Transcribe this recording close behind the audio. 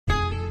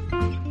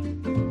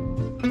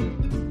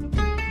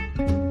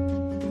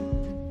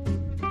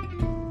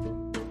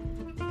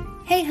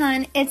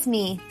hon, it's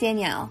me,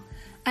 Danielle.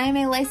 I am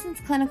a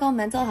licensed clinical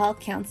mental health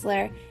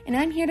counselor, and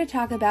I'm here to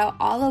talk about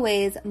all the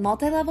ways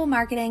multi-level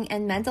marketing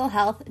and mental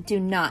health do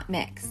not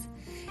mix.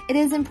 It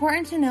is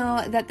important to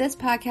know that this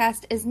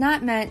podcast is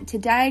not meant to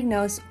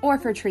diagnose or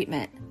for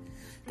treatment.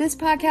 This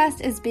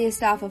podcast is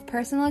based off of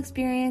personal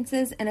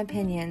experiences and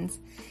opinions,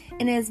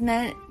 and is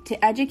meant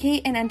to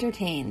educate and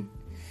entertain.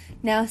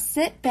 Now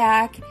sit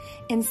back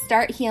and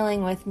start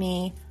healing with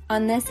me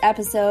on this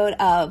episode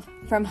of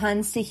From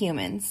Huns to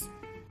Humans.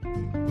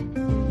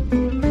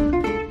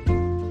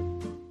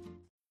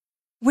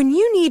 When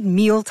you need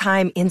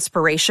mealtime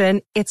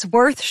inspiration, it's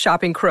worth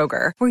shopping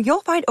Kroger, where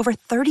you'll find over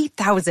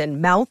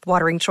 30,000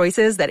 mouth-watering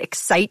choices that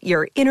excite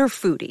your inner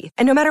foodie.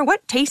 And no matter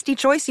what tasty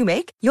choice you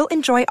make, you'll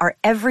enjoy our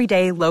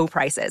everyday low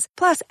prices,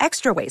 plus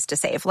extra ways to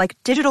save, like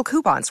digital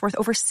coupons worth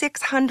over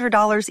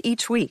 $600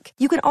 each week.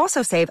 You can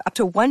also save up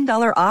to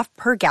 $1 off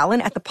per gallon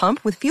at the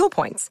pump with fuel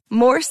points.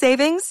 More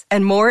savings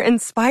and more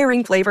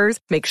inspiring flavors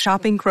make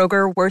shopping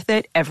Kroger worth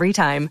it every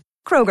time.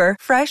 Kroger,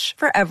 fresh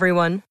for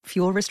everyone.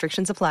 Fuel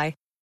restrictions apply.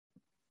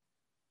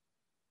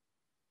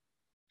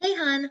 Hey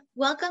hon,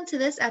 welcome to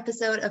this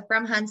episode of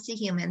From Huns to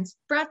Humans,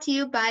 brought to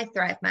you by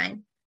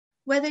ThriveMind.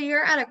 Whether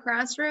you're at a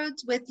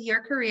crossroads with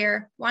your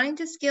career, wanting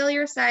to scale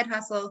your side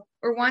hustle,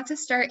 or want to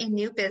start a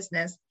new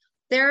business,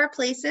 there are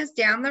places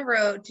down the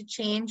road to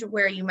change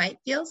where you might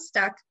feel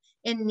stuck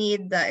and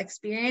need the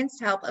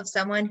experienced help of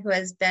someone who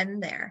has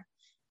been there.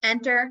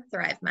 Enter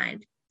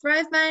ThriveMind.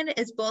 ThriveMind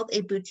is both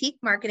a boutique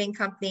marketing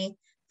company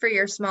for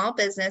your small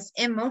business,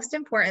 and most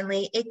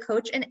importantly, a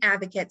coach and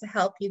advocate to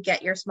help you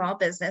get your small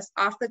business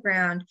off the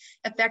ground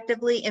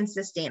effectively and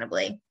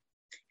sustainably.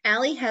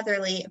 Allie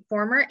Heatherly,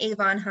 former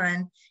Avon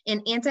Hun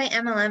and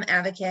anti-MLM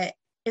advocate,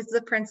 is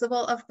the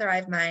principal of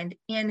ThriveMind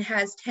and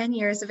has 10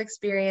 years of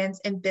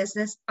experience in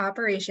business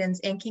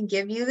operations and can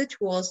give you the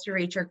tools to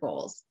reach your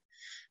goals.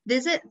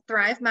 Visit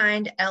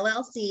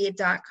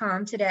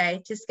ThriveMindLLC.com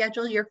today to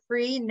schedule your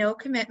free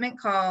no-commitment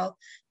call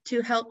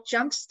to help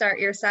jumpstart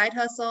your side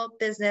hustle,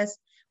 business,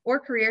 or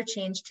career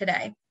change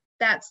today.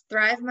 That's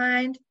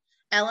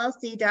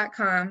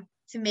ThriveMindLLC.com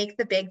to make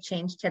the big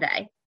change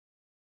today.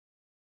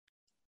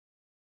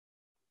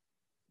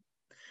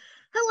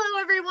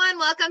 Hello, everyone.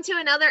 Welcome to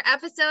another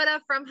episode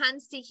of From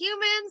Huns to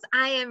Humans.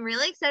 I am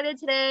really excited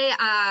today.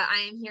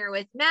 I am here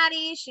with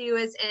Maddie. She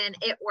was in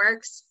It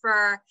Works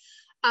for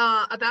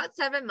about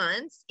 7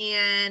 months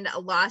and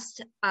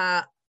lost,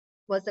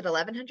 was it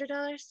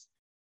 $1,100?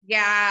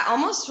 Yeah,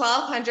 almost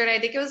 1,200. I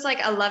think it was like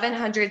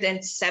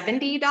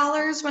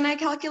 $1,170 when I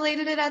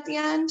calculated it at the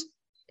end.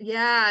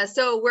 Yeah,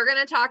 so we're going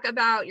to talk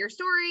about your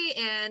story,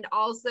 and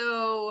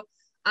also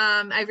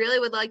I really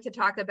would like to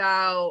talk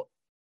about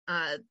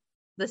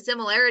the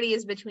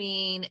similarities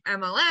between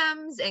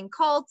MLMs and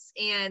cults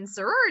and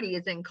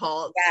sororities and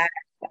cults. Yeah,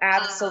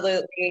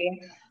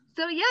 absolutely.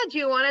 So yeah, do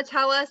you want to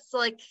tell us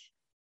like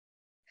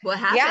what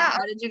happened? Yeah,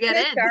 how did you get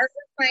in? Start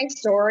with my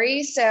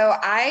story. So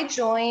I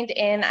joined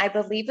in, I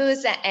believe it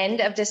was the end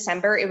of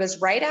December. It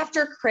was right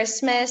after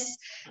Christmas.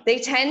 They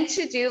tend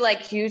to do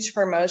like huge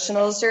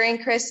promotionals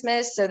during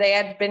Christmas. So they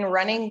had been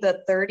running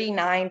the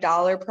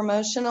 $39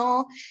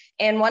 promotional.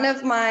 And one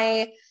of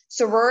my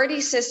sorority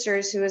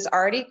sisters who has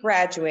already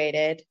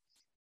graduated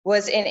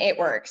was in It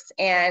Works.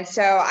 And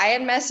so I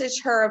had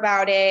messaged her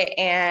about it,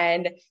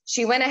 and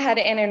she went ahead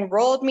and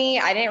enrolled me.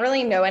 I didn't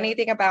really know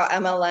anything about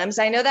MLMs.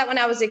 I know that when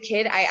I was a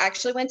kid, I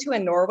actually went to a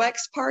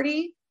Norwex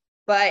party,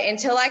 but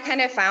until I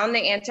kind of found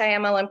the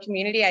anti-MLM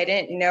community, I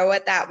didn't know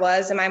what that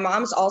was. And my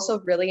mom's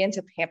also really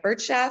into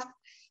Pampered Chef.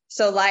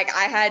 So like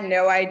I had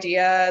no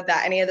idea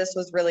that any of this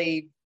was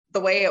really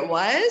the way it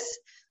was.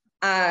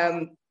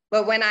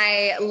 But when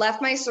I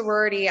left my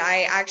sorority,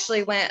 I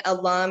actually went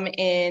alum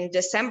in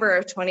December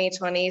of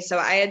 2020. So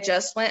I had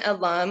just went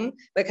alum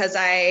because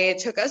I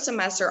took a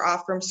semester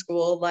off from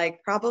school,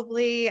 like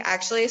probably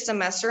actually a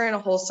semester and a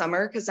whole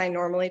summer, because I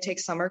normally take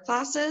summer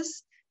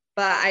classes.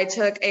 But I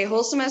took a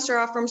whole semester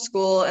off from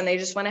school, and they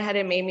just went ahead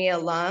and made me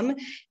alum.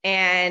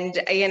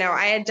 And, you know,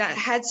 I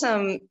had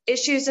some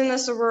issues in the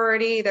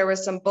sorority. There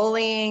was some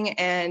bullying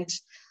and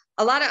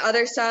a lot of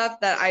other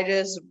stuff that I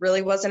just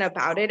really wasn't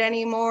about it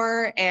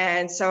anymore.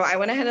 And so I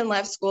went ahead and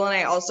left school, and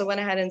I also went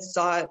ahead and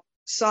saw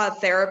a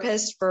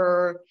therapist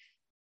for,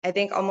 I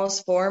think,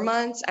 almost 4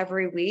 months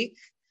every week.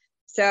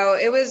 So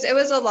it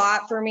was a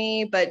lot for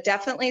me, but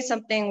definitely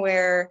something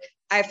where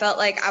I felt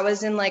like I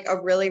was in like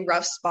a really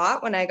rough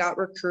spot when I got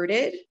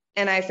recruited.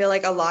 And I feel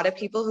like a lot of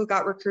people who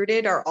got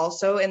recruited are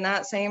also in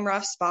that same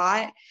rough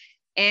spot.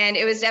 And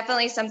it was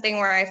definitely something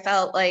where I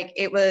felt like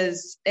it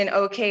was an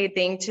okay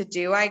thing to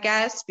do, I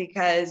guess,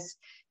 because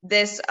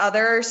this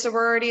other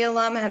sorority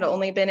alum had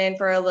only been in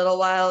for a little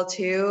while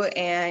too.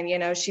 And, you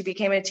know, she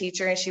became a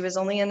teacher, and she was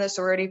only in the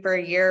sorority for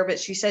a year,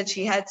 but she said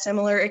she had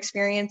similar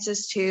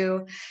experiences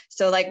too.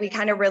 So like we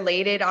kind of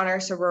related on our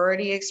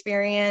sorority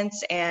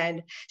experience,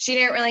 and she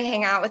didn't really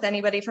hang out with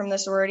anybody from the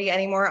sorority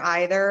anymore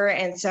either.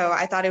 And so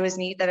I thought it was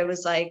neat that it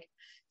was like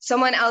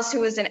someone else who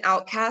was an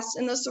outcast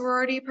in the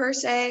sorority per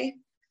se.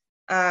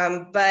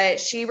 But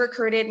she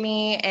recruited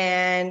me,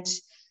 and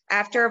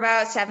after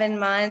about 7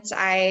 months,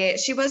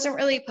 she wasn't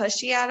really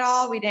pushy at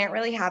all. We didn't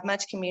really have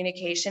much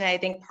communication. I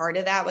think part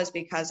of that was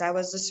because I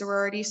was a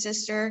sorority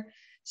sister.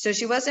 So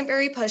she wasn't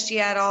very pushy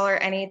at all or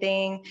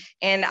anything.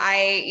 And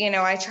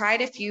I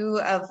tried a few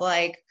of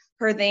like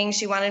her things.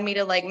 She wanted me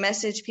to like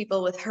message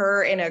people with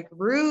her in a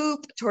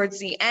group towards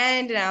the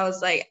end. And I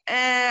was like,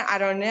 I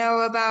don't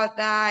know about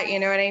that. You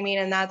know what I mean?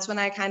 And that's when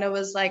I kind of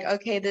was like,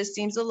 okay, this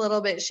seems a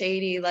little bit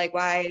shady. Like,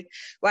 why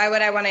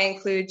would I want to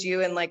include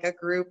you in like a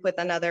group with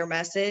another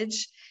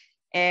message?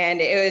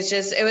 And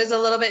it was a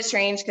little bit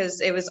strange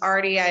because I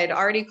had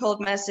already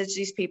cold messaged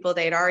these people.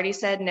 They'd already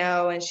said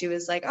no. And she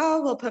was like,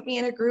 oh, well, put me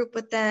in a group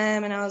with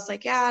them. And I was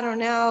like, yeah, I don't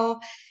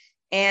know.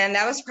 And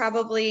that was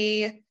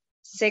probably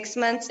 6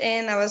 months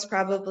in. That was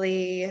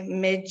probably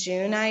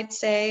mid-June, I'd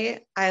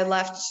say. I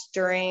left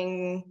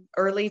during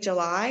early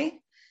July.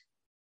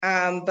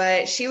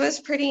 But she was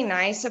pretty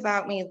nice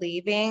about me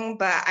leaving,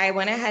 but I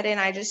went ahead and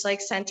I just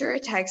like sent her a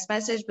text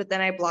message, but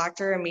then I blocked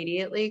her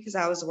immediately because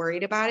I was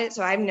worried about it.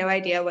 So I have no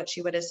idea what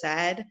she would have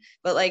said,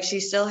 but like she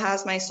still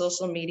has my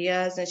social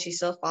medias and she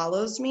still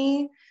follows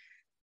me.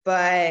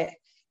 But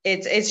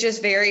it's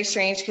just very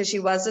strange because she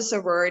was a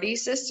sorority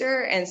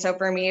sister. And so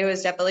for me, it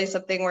was definitely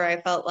something where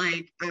I felt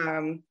like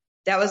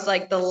that was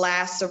like the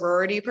last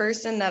sorority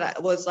person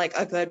that was like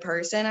a good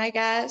person, I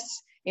guess.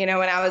 You know,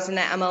 when I was in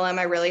the MLM,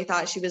 I really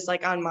thought she was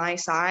like on my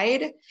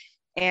side.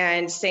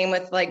 And same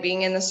with like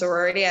being in the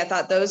sorority. I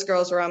thought those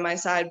girls were on my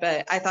side,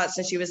 but I thought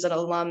since she was an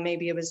alum,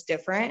 maybe it was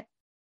different.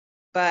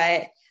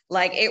 But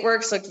like It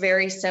Works looked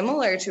very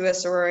similar to a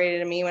sorority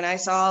to me when I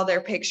saw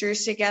their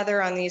pictures together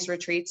on these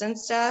retreats and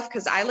stuff,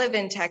 because I live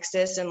in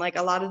Texas and like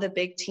a lot of the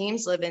big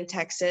teams live in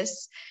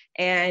Texas.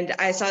 And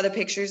I saw the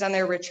pictures on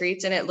their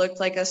retreats and it looked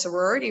like a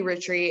sorority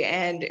retreat.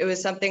 And it was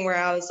something where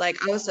I was like,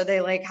 oh, so they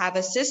like have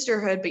a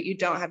sisterhood, but you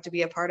don't have to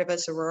be a part of a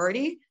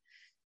sorority.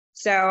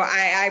 So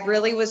I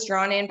really was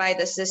drawn in by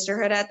the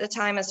sisterhood at the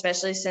time,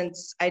 especially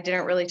since I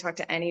didn't really talk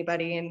to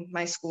anybody in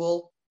my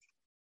school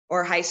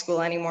or high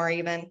school anymore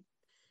even.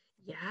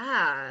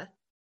 Yeah,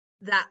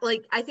 that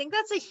like I think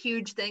that's a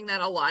huge thing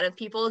that a lot of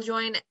people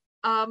join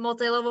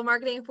multi-level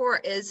marketing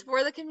is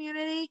for the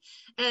community.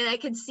 And I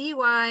can see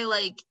why,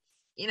 like,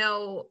 you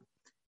know,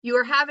 you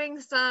were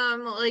having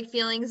some like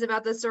feelings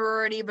about the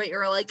sorority, but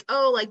you're like,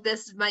 oh, like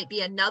this might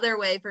be another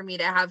way for me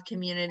to have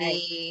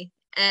community,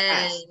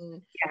 and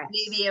yes.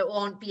 maybe it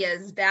won't be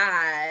as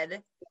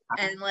bad.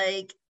 And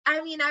like,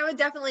 I mean, I would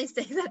definitely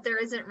say that there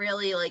isn't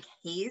really like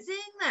hazing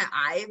that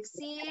I've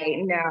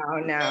seen.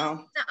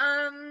 No.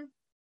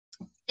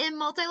 In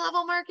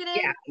multi-level marketing.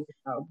 Yeah,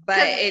 no.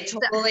 But it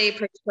totally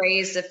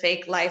portrays the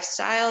fake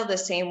lifestyle the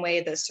same way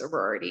the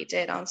sorority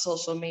did on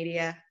social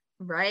media.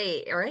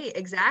 Right,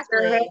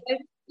 exactly.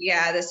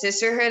 The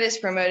sisterhood is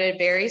promoted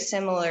very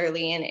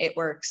similarly and It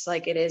Works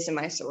like it is in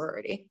my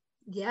sorority.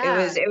 Yeah.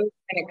 It was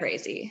kind of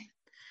crazy.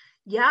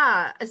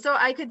 Yeah. So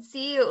I could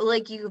see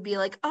like you could be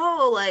like,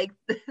 oh, like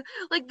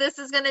like this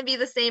is gonna be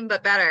the same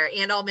but better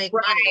and I'll make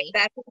money.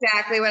 That's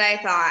exactly what I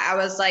thought. I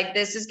was like,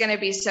 this is gonna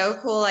be so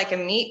cool. I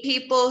can meet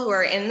people who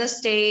are in the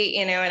state,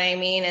 you know what I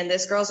mean? And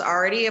this girl's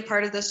already a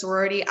part of the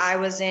sorority I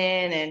was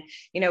in. And,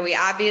 you know, we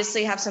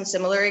obviously have some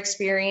similar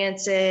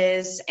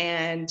experiences,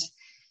 and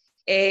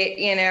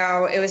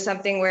it was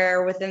something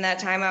where within that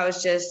time I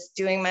was just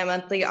doing my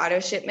monthly auto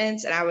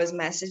shipments and I was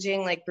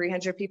messaging like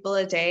 300 people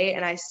a day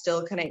and I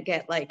still couldn't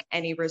get like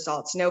any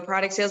results, no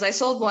product sales. I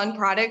sold one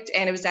product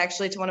and it was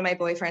actually to one of my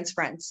boyfriend's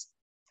friends,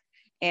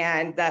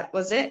 and that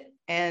was it.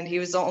 And he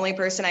was the only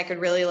person I could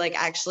really like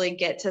actually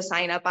get to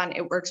sign up on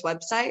It Works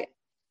website.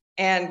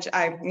 And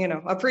I,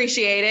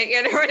 appreciate it.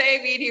 You know what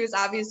I mean? He was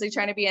obviously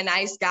trying to be a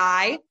nice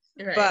guy,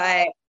 right.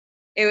 But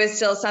it was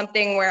still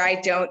something where I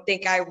don't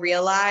think I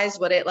realized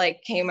what it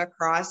like came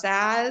across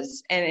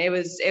as. And it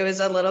was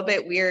a little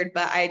bit weird,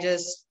 but I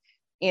just,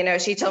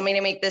 she told me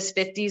to make this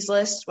 50s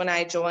list when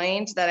I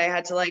joined, that I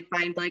had to like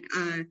find like,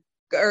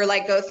 or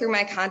like go through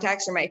my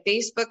contacts or my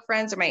Facebook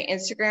friends or my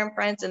Instagram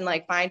friends and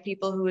like find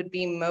people who would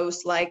be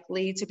most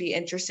likely to be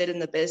interested in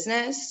the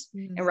business,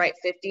 and write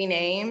 50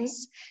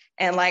 names.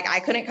 And like, I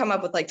couldn't come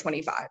up with like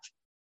 25.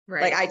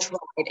 Right. Like I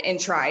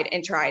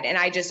tried. And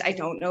I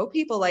don't know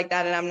people like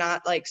that. And I'm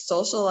not like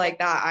social like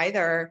that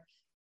either.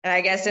 And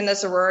I guess in the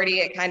sorority,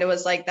 it kind of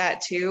was like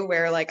that too,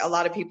 where like a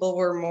lot of people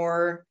were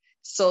more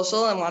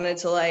social and wanted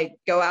to like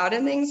go out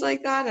and things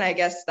like that. And I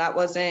guess that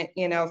wasn't,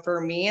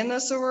 for me in the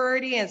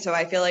sorority. And so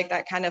I feel like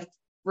that kind of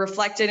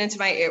reflected into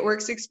my It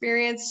Works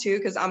experience too,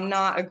 because I'm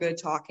not a good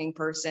talking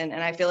person.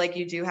 And I feel like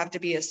you do have to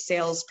be a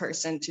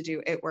salesperson to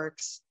do It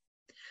Works.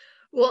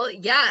 Well,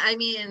 yeah, I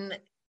mean,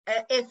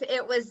 if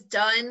it was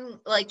done,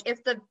 like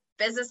if the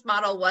business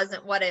model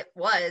wasn't what it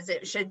was,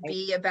 it should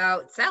be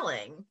about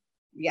selling.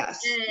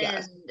 Yes.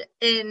 And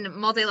in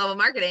multi-level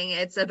marketing,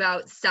 it's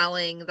about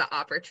selling the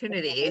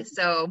opportunity.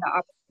 So the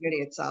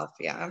opportunity itself.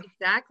 Yeah,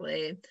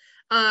 exactly.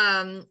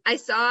 I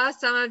saw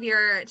some of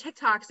your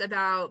TikToks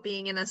about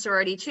being in a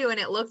sorority too, and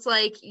it looked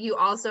like you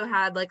also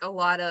had like a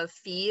lot of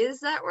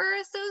fees that were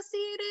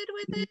associated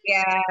with it.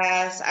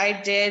 Yes,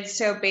 I did.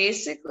 So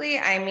basically,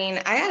 I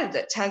mean, I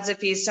had tons of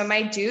fees. So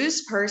my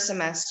dues per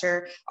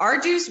semester, our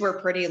dues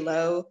were pretty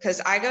low because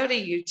I go to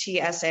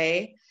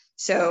UTSA.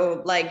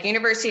 So like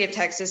University of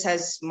Texas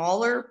has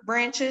smaller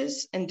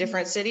branches in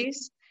different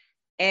cities.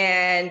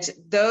 And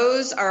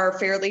those are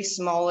fairly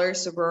smaller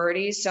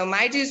sororities. So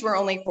my dues were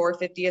only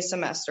 $450 a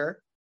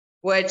semester,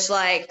 which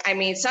like, I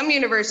mean, some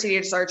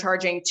universities are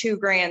charging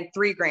 $2,000,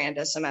 $3,000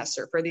 a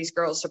semester for these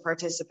girls to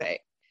participate.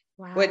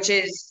 Wow. Which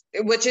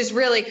is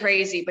really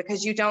crazy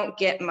because you don't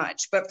get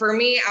much. But for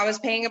me, I was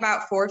paying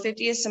about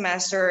 $450 a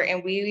semester,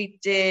 and we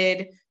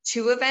did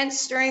 2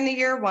 events during the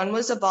year. One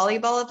was a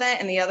volleyball event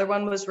and the other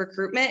one was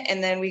recruitment.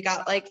 And then we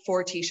got like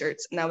 4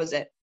 t-shirts and that was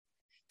it.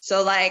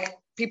 So like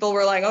people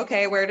were like,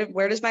 okay, where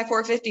does my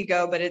 $450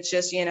 go? But it's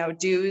just, you know,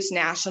 dues,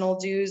 national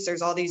dues.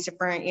 There's all these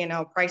different, you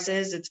know,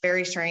 prices. It's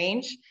very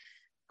strange.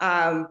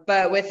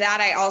 But with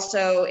that, I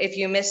also, if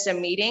you missed a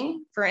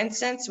meeting, for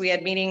instance, we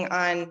had meeting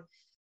on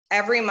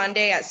every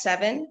Monday at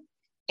 7.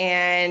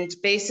 And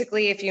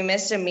basically, if you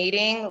missed a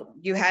meeting,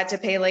 you had to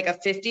pay like a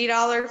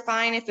 $50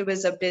 fine if it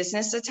was a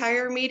business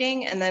attire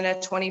meeting, and then a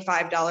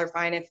 $25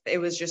 fine if it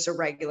was just a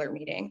regular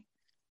meeting.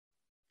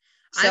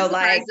 So I'm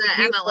like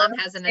that MLM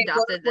hasn't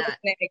adopted that.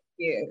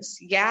 Excuse.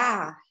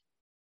 Yeah.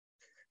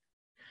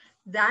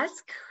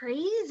 That's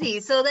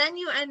crazy. So then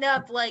you end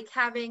up like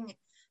having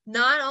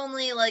not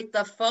only like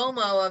the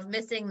FOMO of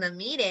missing the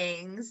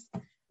meetings,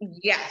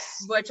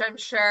 yes, which I'm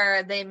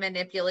sure they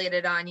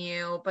manipulated on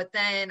you, but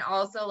then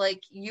also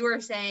like you were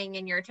saying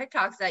in your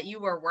TikToks that you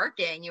were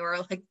working, you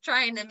were like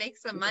trying to make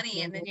some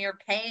money, and then you're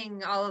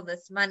paying all of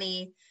this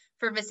money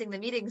for missing the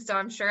meetings. So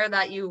I'm sure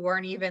that you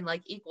weren't even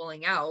like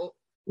equaling out.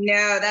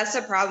 No, that's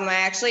the problem. I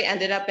actually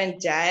ended up in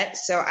debt.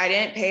 So I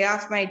didn't pay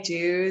off my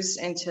dues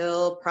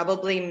until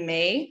probably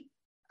May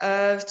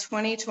of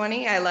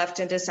 2020. I left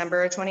in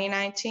December of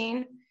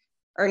 2019,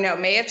 or no,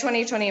 May of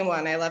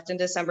 2021. I left in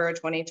December of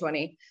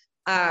 2020.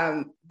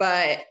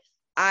 But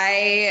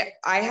I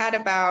had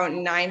about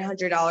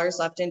 $900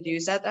 left in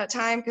dues at that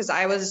time because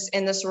I was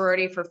in the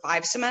sorority for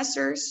 5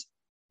 semesters.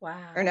 Wow.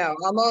 Or no,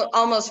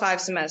 almost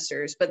 5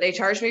 semesters, but they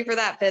charged me for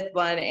that 5th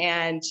one.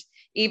 And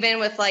even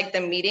with like the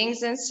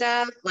meetings and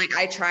stuff, like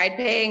I tried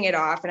paying it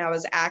off and I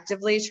was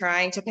actively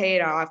trying to pay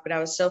it off, but I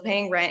was still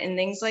paying rent and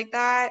things like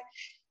that.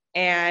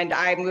 And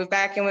I moved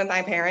back in with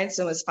my parents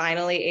and was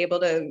finally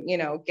able to, you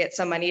know, get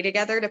some money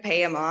together to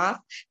pay them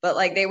off. But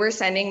like they were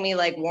sending me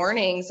like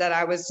warnings that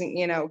I was,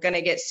 you know, going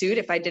to get sued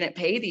if I didn't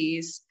pay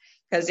these,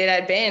 because it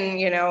had been,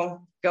 you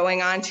know,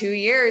 going on 2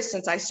 years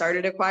since I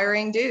started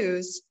acquiring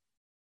dues.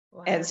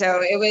 Wow. And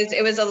so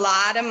it was a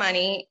lot of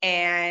money.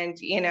 And,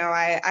 you know,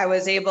 I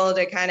was able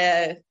to kind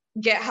of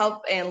get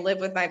help and live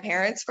with my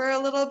parents for a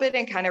little bit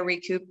and kind of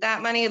recoup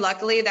that money.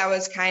 Luckily, that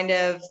was kind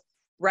of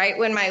right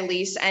when my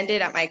lease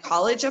ended at my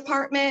college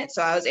apartment.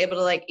 So I was able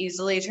to like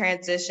easily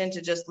transition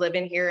to just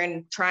living here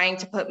and trying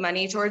to put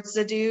money towards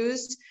the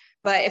dues.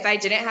 But if I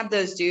didn't have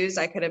those dues,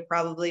 I could have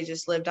probably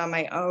just lived on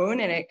my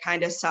own. And it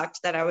kind of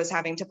sucked that I was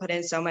having to put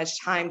in so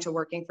much time to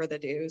working for the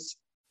dues,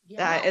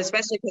 that,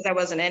 especially because I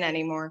wasn't in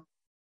anymore.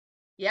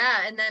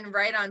 Yeah. And then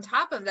right on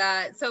top of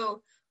that,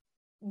 so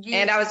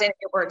and I was in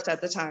It Works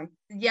at the time.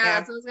 Yeah,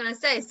 that's what I was going to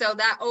say. So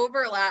that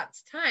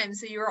overlapped time.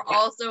 So you were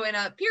also in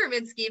a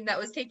pyramid scheme that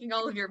was taking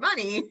all of your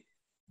money.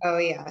 Oh,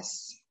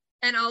 yes.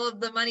 And all of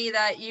the money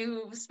that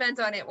you spent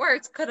on It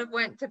Works could have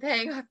went to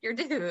paying off your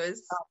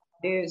dues. Oh,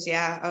 dues,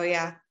 yeah. Oh,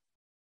 yeah.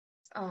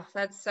 Oh,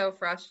 that's so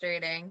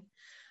frustrating.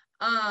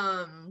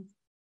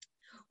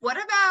 What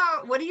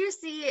do you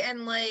see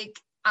in like,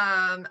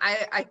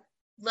 I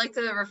like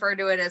to refer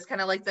to it as kind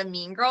of like the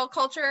mean girl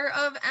culture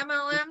of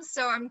MLMs.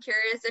 So I'm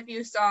curious if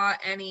you saw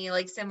any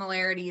like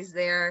similarities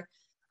there.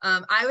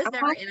 I was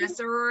never in a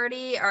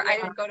sorority, or I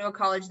didn't go to a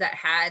college that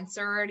had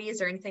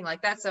sororities or anything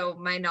like that. So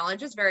my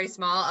knowledge is very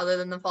small, other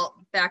than the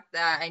fact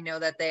that I know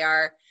that they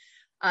are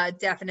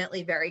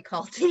definitely very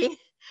culty.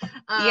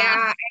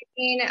 I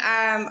mean,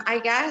 I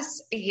guess,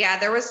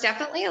 there was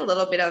definitely a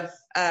little bit of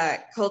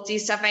culty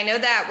stuff. I know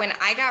that when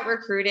I got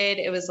recruited,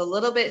 it was a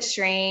little bit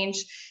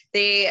strange.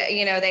 They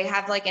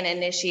have like an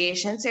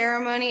initiation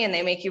ceremony and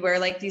they make you wear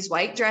like these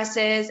white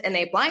dresses and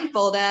they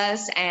blindfold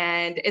us.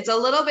 And it's a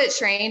little bit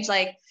strange.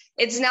 Like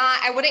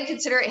I wouldn't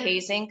consider it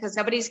hazing because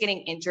nobody's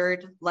getting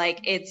injured.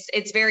 Like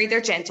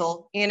they're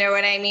gentle, you know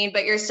what I mean?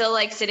 But you're still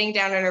like sitting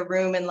down in a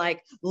room and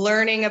like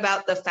learning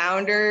about the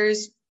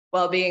founders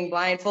while being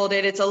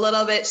blindfolded. It's a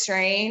little bit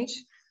strange.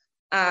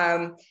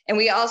 And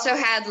we also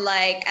had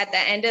like at the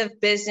end of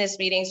business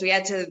meetings, we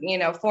had to, you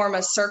know, form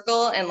a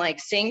circle and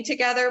like sing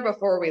together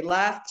before we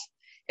left.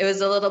 It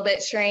was a little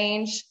bit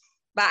strange,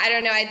 but I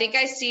don't know. I think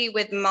I see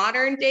with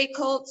modern day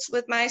cults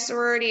with my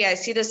sorority, I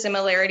see the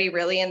similarity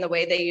really in the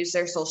way they use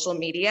their social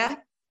media.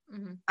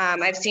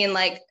 I've seen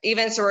like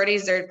even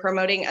sororities, they're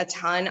promoting a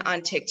ton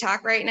on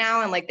TikTok right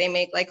now. And like they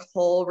make like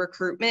whole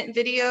recruitment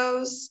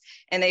videos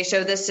and they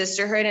show the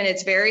sisterhood. And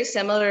it's very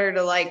similar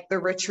to like the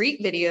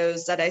retreat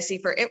videos that I see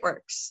for It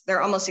Works.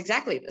 They're almost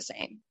exactly the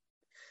same.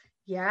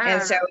 Yeah.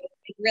 And so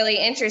it's really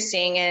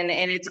interesting. And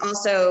it's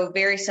also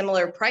very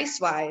similar price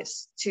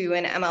wise to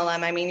an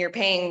MLM. I mean, you're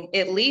paying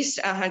at least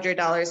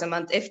 $100 a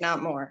month, if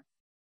not more.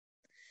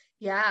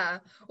 Yeah.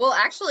 Well,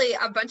 actually,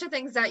 a bunch of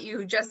things that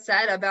you just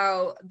said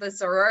about the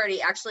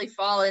sorority actually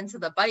fall into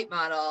the Bite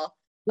model.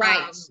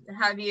 Right.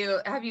 Have you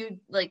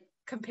like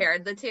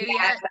compared the two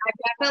yet?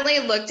 I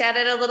definitely looked at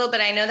it a little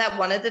bit. I know that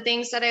one of the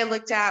things that I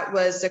looked at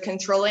was the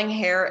controlling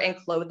hair and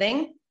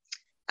clothing.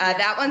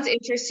 That one's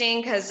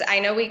interesting because I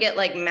know we get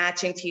like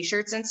matching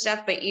t-shirts and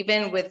stuff, but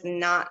even with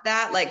not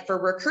that, like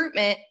for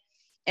recruitment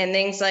and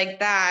things like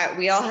that,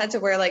 we all had to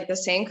wear like the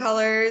same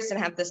colors and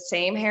have the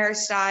same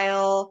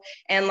hairstyle.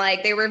 And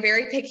like, they were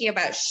very picky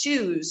about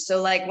shoes.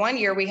 So like one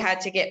year we had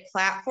to get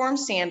platform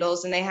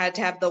sandals and they had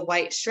to have the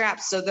white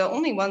straps. So the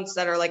only ones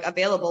that are like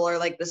available are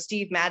like the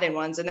Steve Madden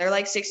ones and they're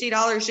like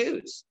 $60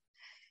 shoes.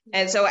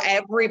 And so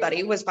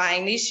everybody was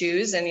buying these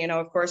shoes and, you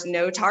know, of course,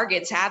 no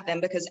Targets have them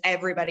because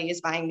everybody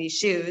is buying these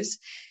shoes.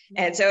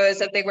 And so it was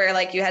something where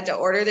like you had to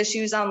order the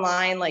shoes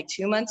online like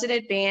 2 months in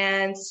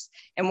advance.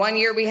 And one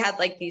year we had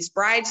like these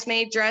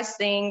bridesmaid dress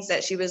things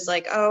that she was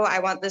like, oh, I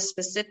want this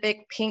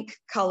specific pink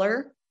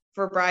color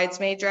for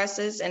bridesmaid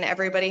dresses and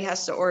everybody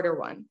has to order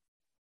one.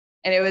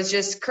 And it was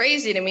just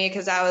crazy to me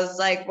because I was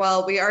like,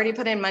 well, we already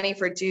put in money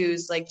for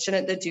dues. Like,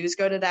 shouldn't the dues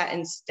go to that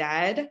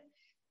instead?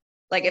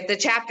 Like if the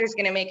chapter is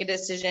going to make a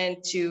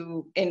decision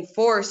to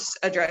enforce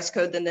a dress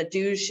code, then the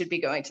dues should be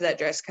going to that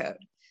dress code.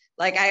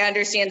 Like I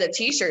understand the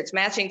t-shirts,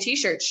 matching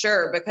t-shirts,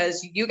 sure,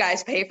 because you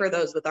guys pay for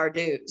those with our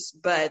dues,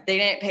 but they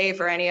didn't pay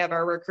for any of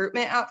our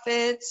recruitment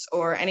outfits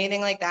or anything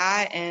like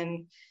that.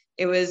 And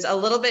it was a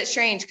little bit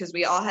strange because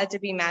we all had to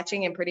be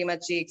matching and pretty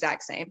much the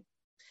exact same.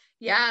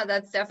 Yeah,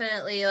 that's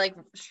definitely like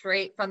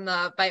straight from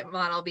the Bite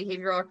model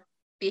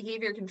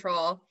behavior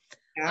control.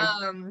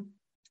 Yeah.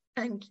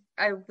 And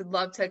I would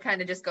love to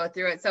kind of just go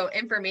through it. So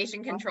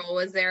information control,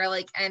 was there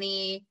like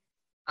any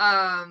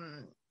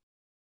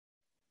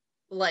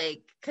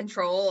like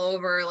control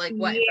over like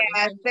what?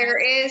 Yeah, there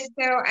is.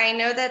 So I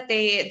know that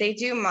they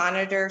do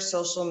monitor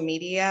social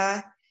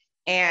media,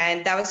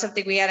 and that was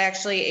something we had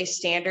actually a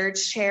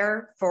standards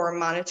chair for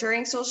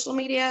monitoring social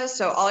media.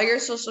 So all your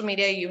social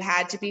media, you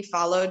had to be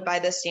followed by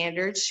the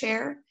standards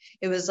chair.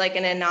 It was like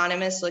an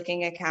anonymous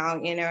looking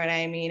account, you know what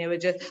I mean? It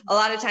would just, a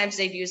lot of times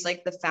they'd use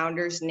like the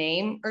founder's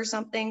name or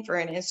something for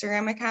an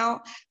Instagram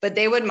account, but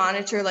they would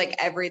monitor like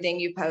everything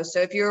you post.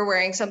 So if you were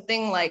wearing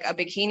something like a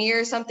bikini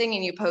or something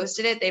and you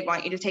posted it, they'd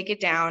want you to take it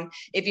down.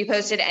 If you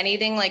posted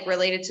anything like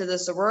related to the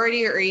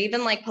sorority or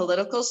even like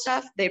political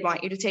stuff, they'd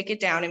want you to take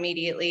it down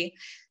immediately.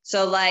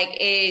 So like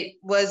it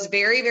was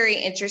very, very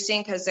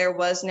interesting because there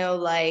was no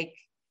like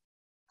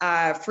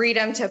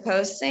freedom to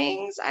post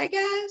things, I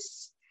guess.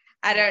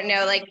 I don't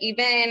know, like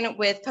even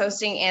with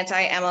posting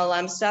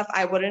anti-MLM stuff,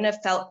 I wouldn't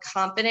have felt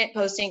confident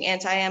posting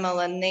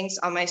anti-MLM things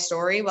on my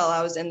story while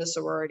I was in the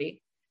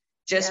sorority,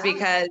 just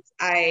because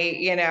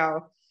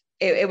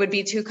it would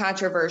be too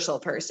controversial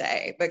per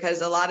se,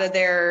 because a lot of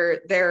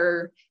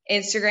their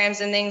Instagrams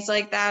and things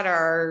like that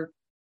are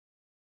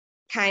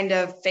kind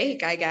of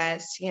fake, I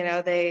guess. You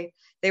know, they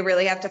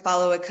really have to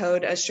follow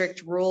a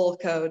strict rule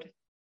code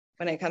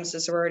when it comes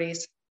to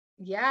sororities.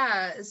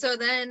 Yeah. So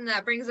then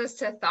that brings us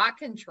to thought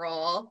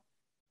control.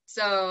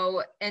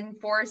 So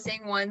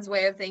enforcing one's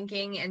way of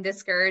thinking and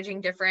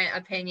discouraging different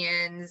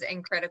opinions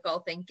and critical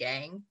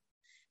thinking.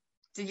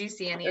 Did you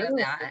see any of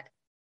that?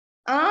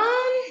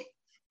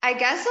 I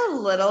guess a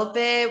little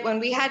bit. When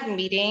we had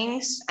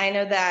meetings, I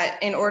know that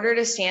in order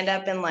to stand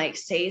up and like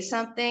say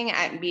something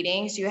at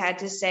meetings, you had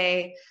to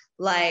say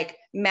like,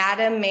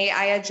 Madam, may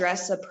I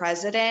address the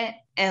president?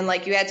 And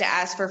like you had to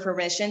ask for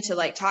permission to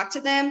like talk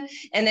to them.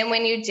 And then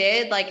when you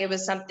did, like it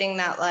was something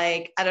that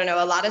like, I don't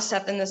know, a lot of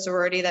stuff in the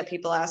sorority that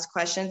people ask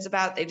questions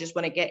about, they just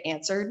want to get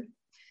answered.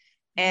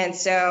 And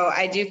so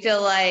I do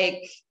feel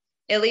like,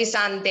 at least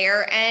on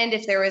their end,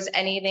 if there was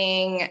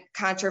anything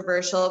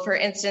controversial, for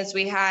instance,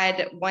 we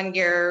had one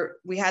year,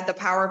 we had the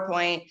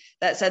PowerPoint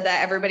that said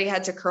that everybody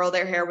had to curl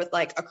their hair with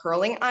like a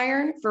curling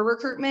iron for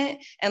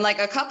recruitment. And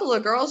like a couple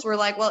of girls were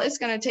like, well, it's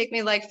going to take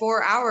me like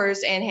 4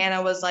 hours. And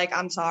Hannah was like,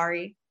 I'm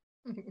sorry.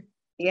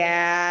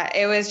 Yeah,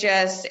 it was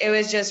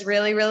just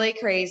really, really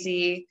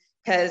crazy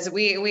because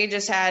we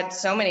just had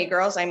so many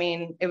girls. I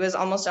mean, it was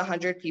almost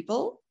 100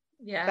 people.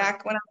 Yeah.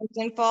 Back when I was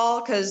in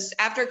fall, because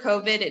after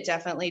COVID, it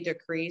definitely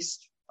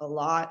decreased a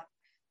lot.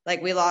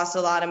 Like we lost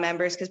a lot of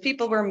members because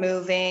people were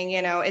moving,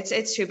 you know,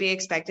 it's to be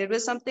expected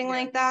with something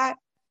like that.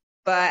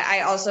 But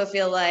I also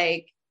feel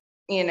like,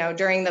 you know,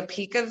 during the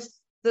peak of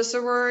the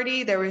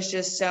sorority, there was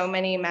just so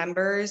many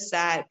members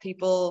that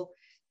people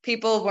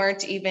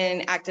weren't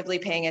even actively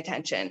paying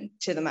attention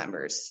to the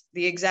members.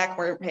 The exec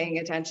weren't paying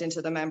attention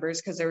to the members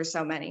because there were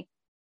so many.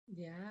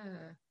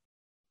 Yeah.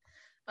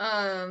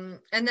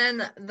 And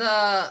then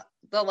the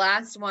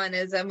last one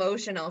is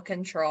emotional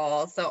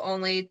control. So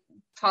only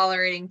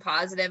tolerating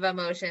positive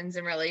emotions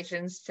in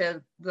relations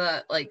to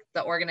the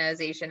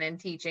organization and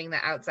teaching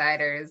the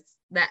outsiders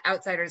that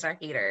outsiders are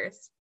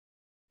haters.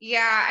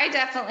 Yeah, I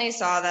definitely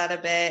saw that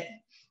a bit,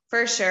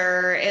 for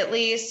sure. At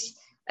least,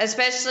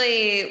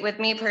 especially with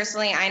me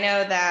personally, I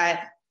know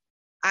that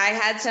I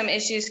had some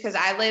issues because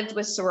I lived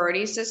with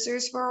sorority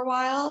sisters for a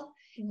while,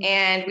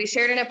 and we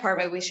shared an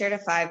apartment. We shared a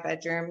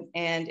 5-bedroom,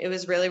 and it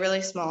was really,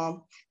 really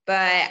small.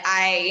 But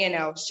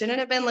I, shouldn't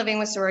have been living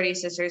with sorority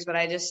sisters, but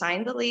I just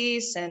signed the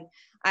lease and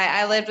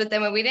I lived with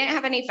them, and we didn't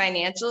have any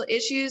financial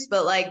issues,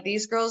 but like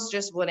these girls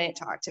just wouldn't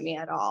talk to me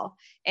at all.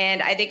 And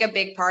I think a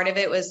big part of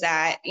it was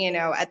that,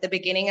 at the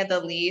beginning of the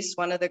lease,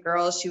 one of the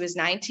girls, she was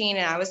 19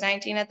 and I was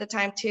 19 at the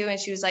time too. And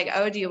she was like,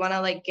 oh, do you want to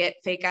like get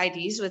fake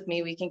IDs with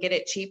me? We can get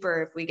it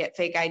cheaper if we get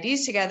fake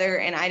IDs together.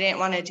 And I didn't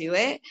want to do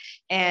it.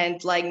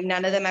 And like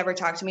none of them ever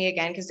talked to me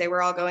again because they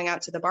were all going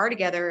out to the bar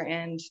together,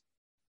 and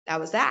that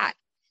was that.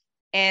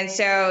 And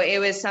so it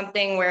was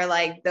something where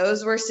like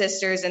those were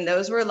sisters, and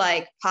those were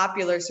like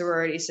popular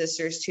sorority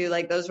sisters too.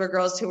 Like those were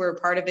girls who were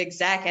part of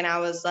exec. And I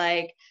was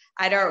like,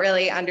 I don't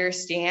really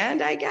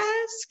understand, I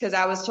guess, because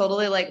I was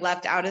totally like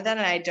left out of that.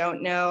 And I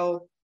don't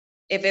know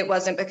if it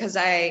wasn't because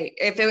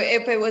if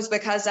it was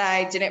because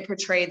I didn't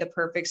portray the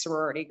perfect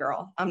sorority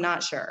girl. I'm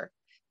not sure.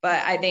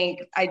 But I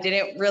think I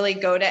didn't really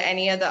go to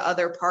any of the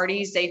other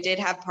parties. They did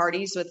have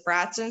parties with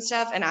frats and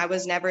stuff, and I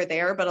was never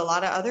there, but a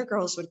lot of other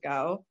girls would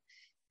go.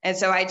 And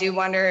so I do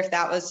wonder if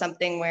that was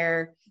something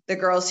where the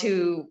girls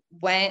who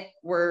went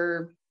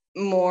were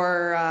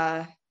more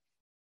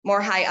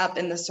high up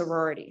in the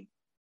sorority.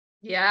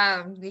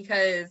 Yeah,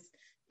 because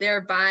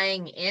they're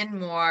buying in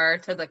more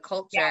to the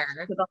culture.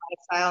 Yeah, to the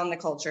lifestyle and the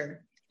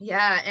culture.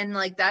 Yeah, and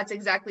like that's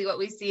exactly what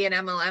we see in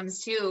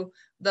MLMs too.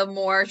 The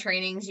more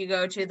trainings you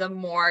go to, the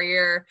more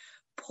you're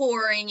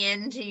pouring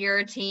into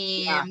your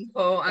team,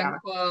 quote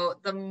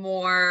unquote, the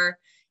more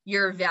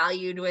you're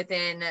valued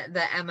within the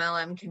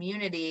MLM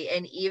community.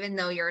 And even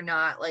though you're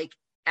not like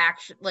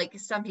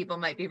some people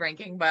might be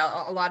ranking,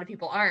 but a lot of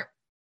people aren't.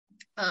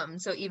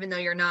 So even though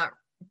you're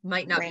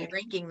might not be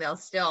ranking, they'll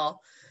still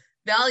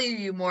value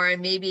you more.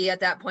 And maybe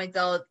at that point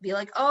they'll be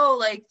like, oh,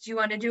 like, do you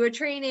want to do a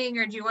training,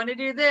 or do you want to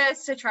do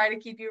this to try to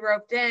keep you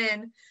roped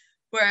in?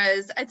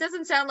 Whereas it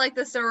doesn't sound like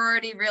the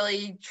sorority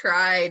really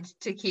tried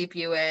to keep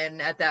you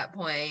in at that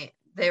point.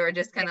 They were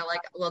just kind of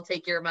like, we'll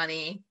take your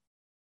money.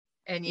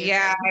 And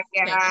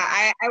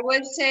I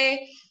would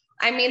say,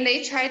 I mean,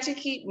 they tried to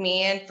keep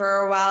me in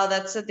for a while.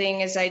 That's the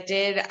thing is I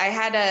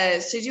had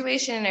a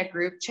situation in a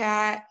group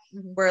chat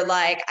where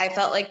like I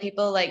felt like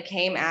people like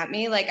came at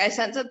me. Like I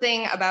sent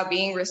something about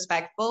being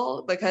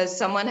respectful because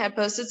someone had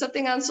posted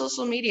something on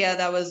social media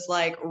that was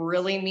like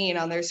really mean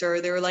on their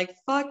server. They were like,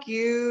 fuck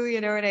you,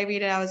 you know what I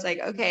mean? And I was like,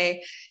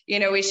 okay,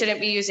 we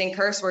shouldn't be using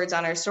curse words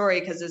on our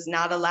story because it's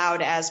not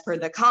allowed as per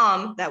the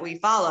comm that we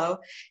follow.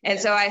 And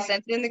so I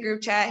sent it in the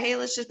group chat, hey,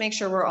 let's just make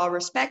sure we're all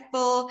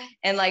respectful.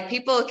 And like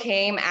people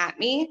came at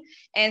me.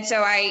 And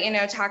so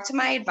I, talked to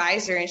my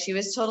advisor, and she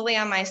was totally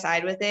on my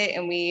side with it.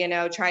 And we,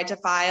 tried to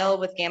file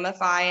with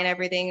Gamify and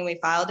everything. And we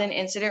filed an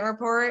incident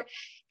report,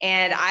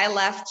 and I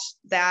left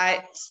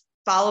that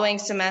following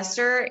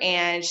semester,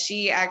 and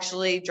she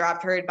actually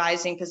dropped her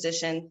advising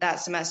position that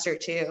semester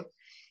too.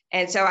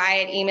 And so I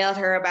had emailed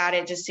her about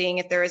it, just seeing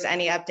if there was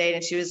any update.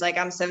 And she was like,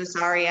 I'm so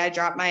sorry, I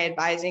dropped my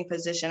advising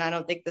position. I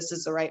don't think this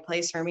is the right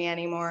place for me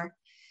anymore.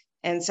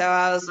 And so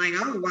I was like,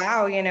 oh,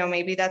 wow,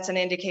 maybe that's an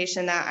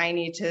indication that I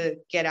need to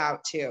get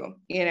out too,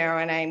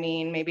 and I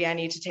mean, maybe I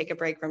need to take a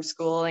break from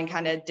school and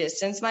kind of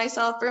distance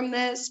myself from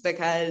this,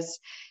 because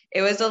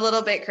it was a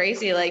little bit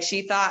crazy. Like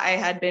she thought I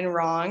had been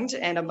wronged,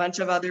 and a bunch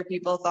of other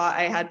people thought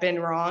I had been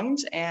wronged.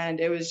 And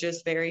it was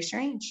just very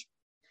strange.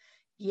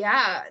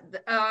 Yeah.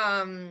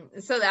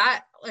 So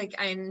that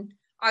I'm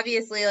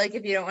obviously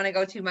if you don't want to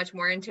go too much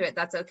more into it,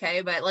 that's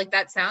okay. But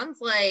that sounds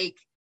like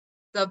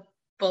the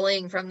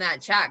bullying from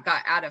that chat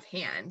got out of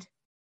hand.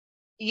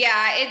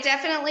 Yeah, it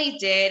definitely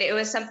did. It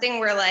was something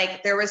where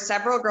there was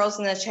several girls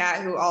in the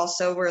chat who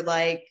also were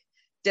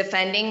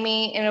defending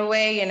me in a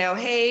way,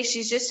 hey,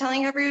 she's just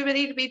telling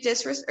everybody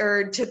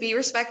to be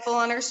respectful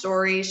on her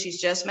story. She's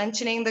just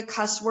mentioning the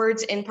cuss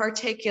words in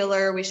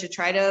particular. We should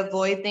try to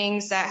avoid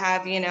things that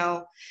have,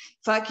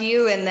 fuck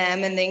you in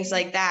them and things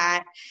like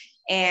that.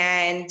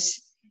 And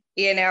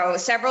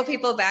several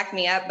people backed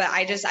me up, but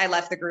I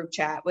left the group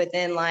chat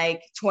within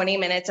 20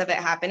 minutes of it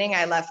happening.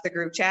 I left the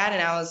group chat,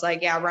 and I was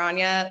like, yeah,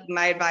 Rania,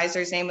 my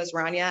advisor's name was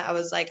Rania. I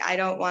was like, I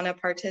don't want to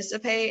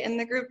participate in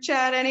the group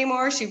chat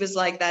anymore. She was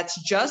like,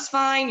 that's just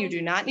fine. You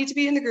do not need to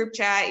be in the group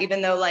chat,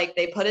 even though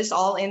they put us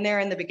all in there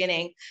in the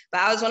beginning.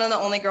 But I was one of the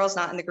only girls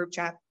not in the group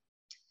chat.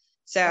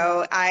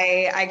 So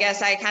I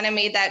guess I kind of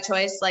made that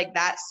choice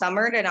that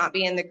summer to not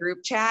be in the group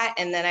chat.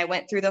 And then I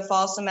went through the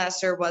fall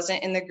semester,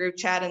 wasn't in the group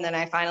chat. And then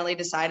I finally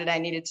decided I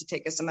needed to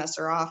take a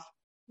semester off.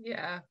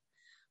 Yeah.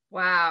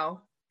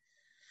 Wow.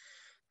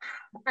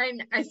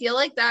 I feel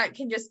like that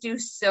can just do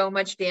so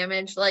much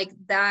damage,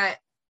 that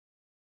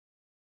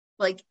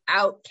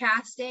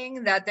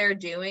outcasting that they're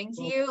doing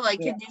to you,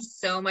 can do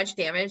so much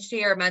damage to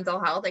your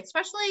mental health,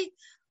 especially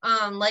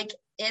like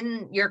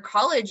in your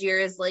college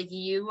years, like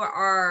you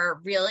are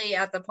really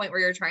at the point where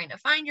you're trying to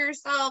find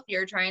yourself,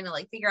 you're trying to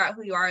like figure out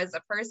who you are as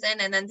a person,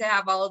 and then to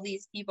have all of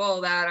these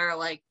people that are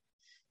like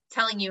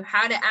telling you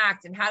how to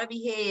act and how to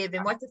behave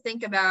and what to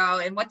think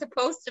about and what to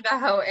post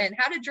about and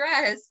how to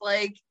dress,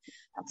 like,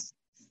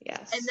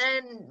 yes. And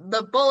then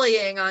the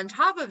bullying on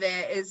top of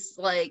it is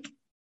like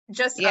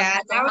just a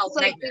mental that health was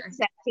like nightmare.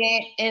 the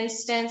second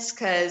instance,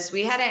 because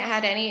we hadn't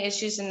had any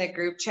issues in the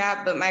group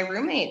chat, but my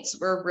roommates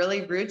were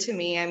really rude to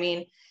me. I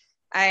mean,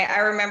 I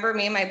remember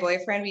me and my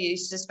boyfriend, we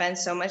used to spend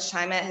so much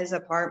time at his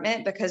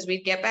apartment because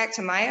we'd get back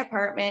to my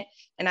apartment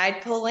and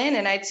I'd pull in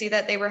and I'd see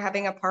that they were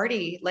having a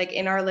party like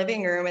in our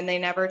living room and they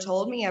never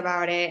told me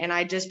about it. And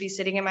I'd just be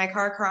sitting in my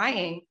car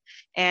crying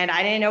and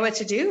I didn't know what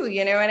to do.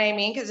 You know what I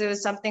mean? Because it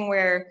was something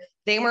where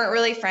they weren't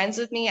really friends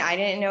with me. I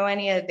didn't know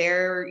any of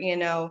their,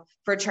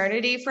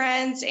 fraternity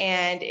friends.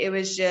 And it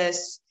was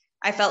just,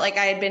 I felt like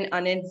I had been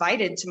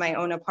uninvited to my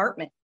own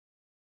apartment.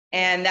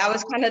 And that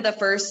was kind of the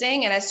first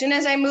thing. And as soon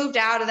as I moved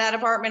out of that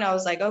apartment, I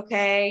was like,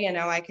 okay,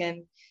 I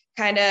can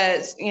kind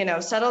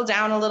of, settle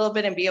down a little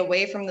bit and be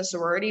away from the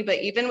sorority. But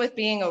even with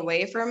being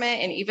away from it,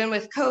 and even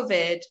with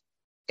COVID,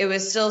 it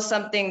was still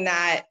something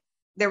that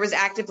there was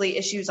actively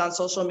issues on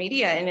social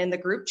media and in the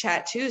group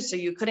chat too. So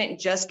you couldn't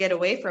just get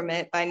away from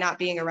it by not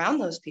being around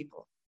those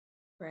people.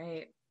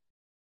 Right.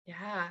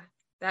 Yeah.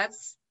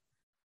 That's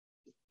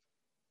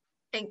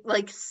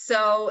like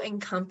so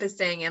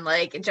encompassing and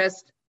like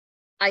just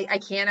I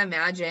can't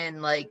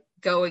imagine like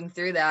going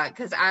through that,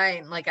 because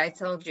like I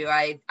told you,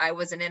 I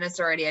wasn't in a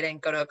sorority. I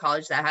didn't go to a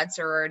college that had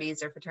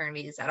sororities or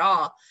fraternities at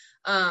all.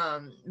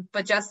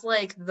 But just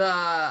like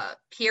the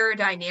peer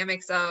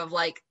dynamics of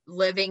like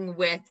living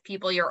with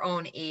people your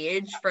own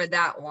age for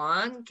that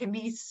long can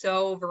be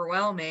so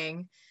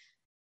overwhelming.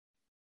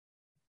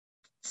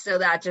 So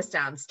that just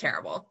sounds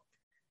terrible.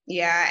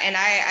 Yeah, and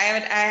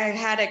I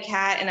had a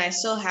cat, and I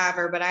still have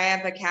her, but I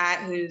have a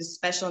cat who's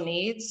special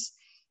needs,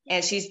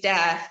 and she's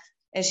deaf,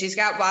 and she's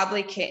got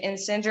wobbly kitten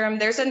syndrome.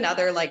 There's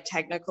another like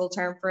technical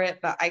term for it,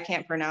 but I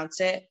can't pronounce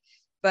it.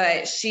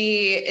 But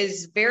she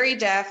is very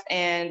deaf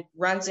and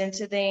runs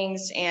into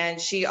things.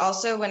 And she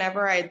also,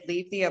 whenever I'd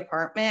leave the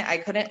apartment, I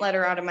couldn't let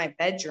her out of my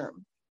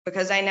bedroom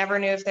because I never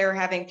knew if they were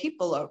having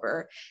people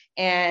over.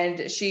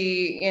 And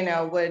she,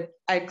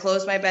 I'd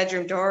close my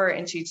bedroom door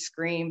and she'd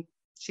scream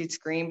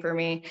for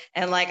me.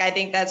 And like, I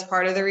think that's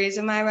part of the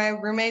reason why my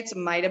roommates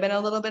might have been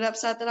a little bit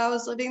upset that I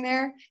was living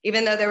there,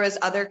 even though there was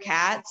other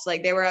cats,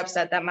 like they were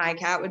upset that my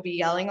cat would be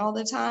yelling all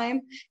the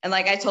time. And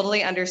like, I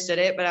totally understood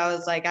it, but I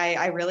was like,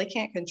 I really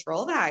can't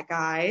control that,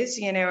 guys.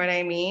 You know what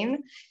I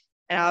mean?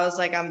 And I was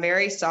like, I'm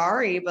very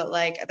sorry, but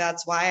like,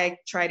 that's why I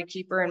try to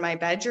keep her in my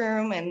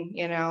bedroom. And,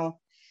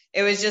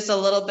 it was just a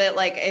little bit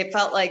like, it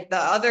felt like the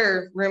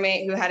other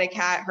roommate who had a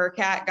cat, her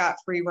cat got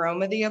free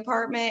roam of the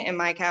apartment and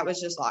my cat was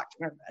just locked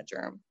in her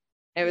bedroom.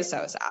 It was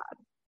so sad.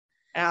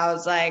 And I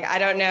was like, I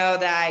don't know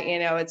that,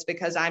 it's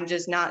because I'm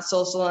just not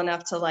social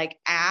enough to like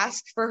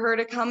ask for her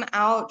to come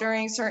out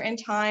during certain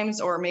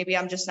times, or maybe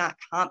I'm just not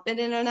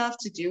confident enough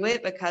to do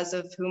it because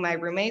of who my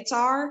roommates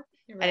are.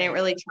 Right. I didn't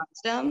really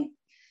trust them.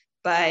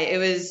 But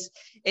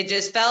it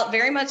just felt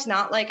very much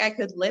not like I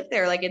could live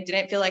there. Like it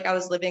didn't feel like I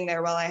was living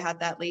there while I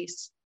had that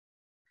lease.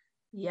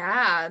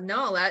 Yeah,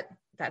 no, that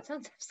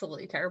sounds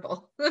absolutely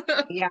terrible.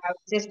 Yeah,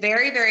 it's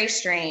very, very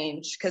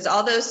strange because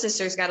all those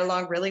sisters got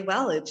along really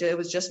well. It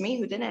was just me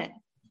who didn't.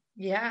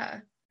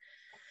 Yeah.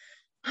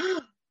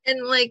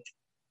 And like,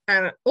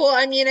 I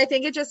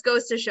think it just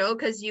goes to show,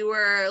 because you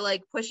were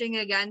like pushing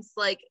against,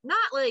 like,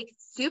 not like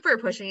super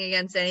pushing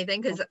against anything,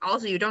 because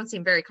also you don't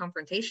seem very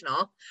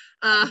confrontational.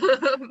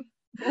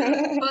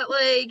 But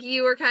like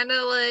you were kind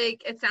of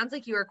like, it sounds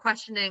like you were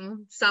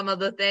questioning some of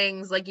the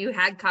things, like you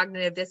had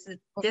cognitive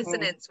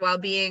dissonance while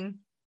being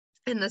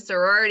in the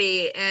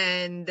sorority,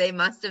 and they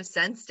must have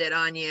sensed it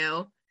on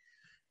you.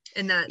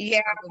 And that,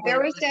 yeah,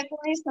 there was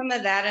definitely some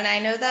of that. And I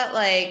know that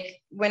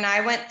like when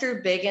I went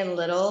through big and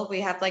little,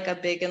 we have like a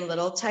big and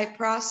little type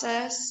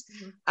process.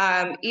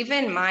 Mm-hmm.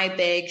 Even my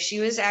big, she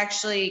was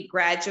actually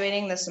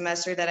graduating the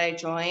semester that I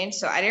joined,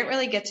 so I didn't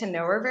really get to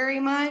know her very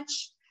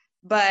much,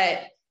 but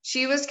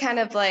she was kind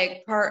of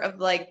like part of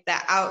like the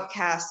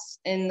outcasts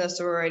in the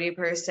sorority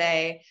per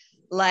se.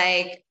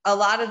 Like a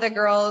lot of the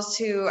girls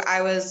who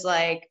I was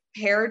like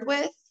paired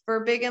with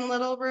for Big and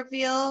Little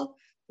reveal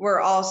were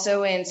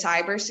also in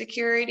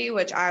cybersecurity,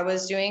 which I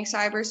was doing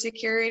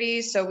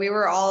cybersecurity. So we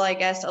were all, I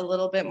guess, a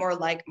little bit more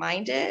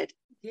like-minded.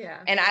 Yeah.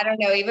 And I don't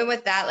know, even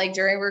with that, like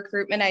during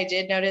recruitment, I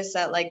did notice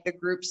that like the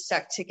group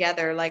stuck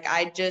together. Like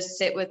I'd just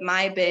sit with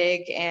my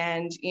big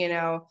and,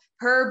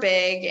 her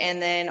big, and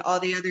then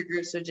all the other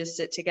groups would just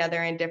sit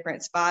together in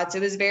different spots.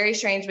 It was very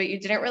strange, but you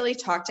didn't really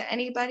talk to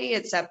anybody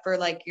except for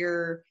like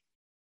your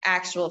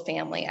actual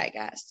family, I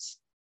guess.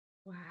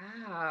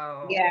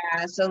 Wow.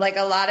 Yeah. So like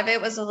a lot of it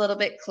was a little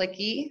bit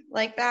cliquey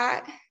like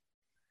that.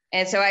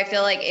 And so I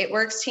feel like It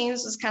Works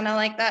teams was kind of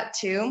like that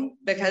too,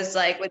 because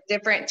like with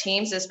different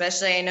teams,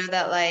 especially I know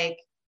that like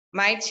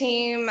my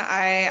team,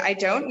 I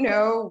don't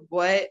know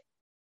what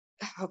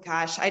oh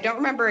gosh, I don't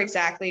remember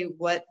exactly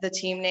what the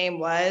team name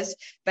was,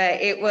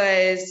 but it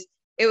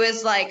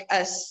was like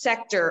a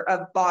sector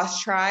of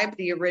Boss Tribe,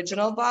 the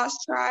original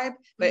Boss Tribe,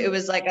 but it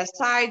was like a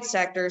side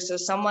sector. So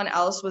someone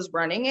else was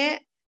running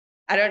it.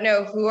 I don't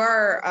know who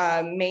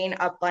our main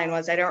upline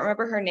was. I don't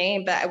remember her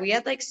name, but we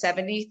had like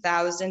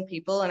 70,000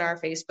 people in our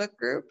Facebook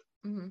group,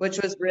 which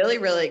was really,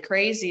 really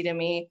crazy to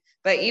me.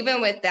 But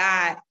even with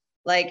that,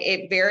 like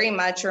it very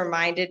much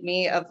reminded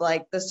me of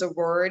like the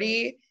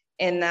sorority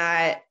in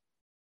that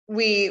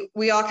we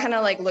all kind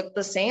of like looked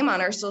the same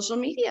on our social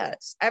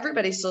medias.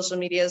 Everybody's social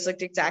medias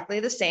looked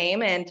exactly the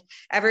same, and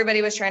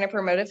everybody was trying to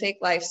promote a fake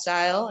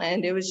lifestyle,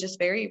 and it was just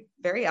very,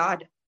 very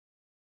odd.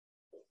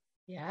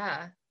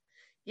 Yeah.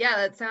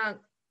 That sounds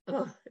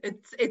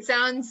it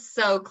sounds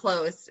so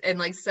close and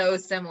like so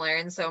similar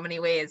in so many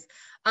ways.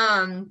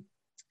 I'm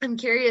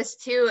curious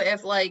too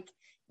if like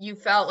you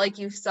felt like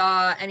you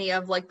saw any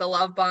of like the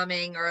love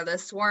bombing or the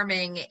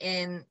swarming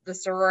in the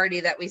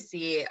sorority that we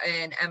see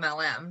in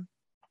MLM.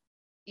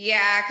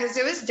 Yeah, because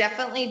it was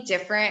definitely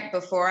different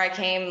before I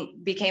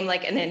became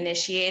like an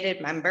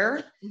initiated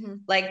member.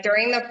 Like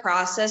during the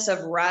process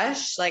of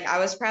Rush, like I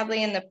was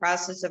probably in the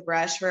process of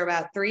Rush for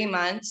about 3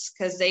 months,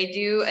 because they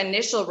do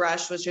initial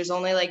Rush, which is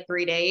only like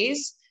 3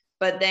 days,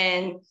 but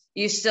then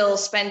you still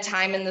spend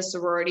time in the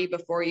sorority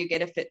before you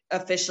get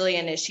officially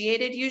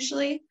initiated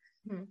usually.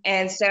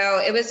 And so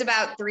it was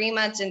about 3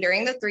 months. And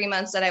during the 3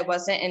 months that I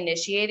wasn't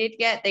initiated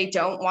yet, they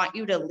don't want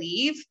you to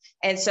leave.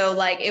 And so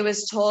like, it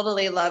was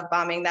totally love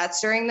bombing. That's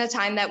during the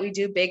time that we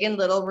do big and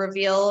little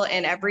reveal.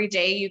 And every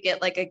day you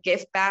get like a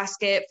gift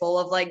basket full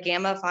of like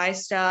Gamma Phi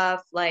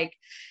stuff, like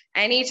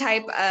any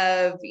type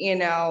of,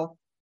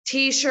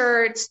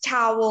 t-shirts,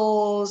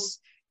 towels,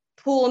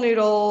 pool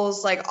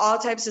noodles, like all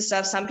types of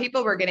stuff. Some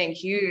people were getting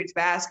huge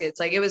baskets.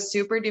 Like it was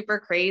super duper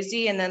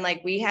crazy. And then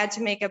like we had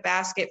to make a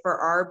basket for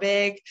our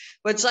big,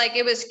 which like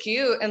it was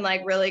cute and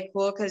like really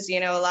cool, because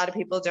a lot of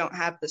people don't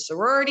have the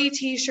sorority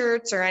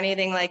t-shirts or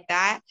anything like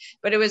that.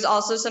 But it was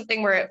also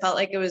something where it felt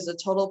like it was a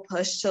total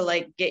push to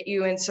like get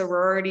you in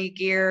sorority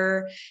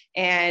gear.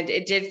 And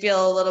it did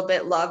feel a little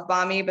bit love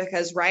bomby,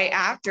 because right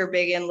after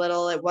Big and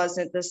Little, it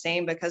wasn't the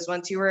same, because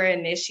once you were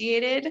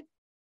initiated,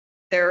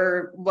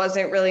 there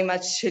wasn't really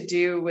much to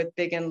do with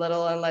Big and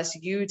Little unless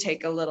you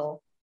take a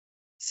little.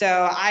 So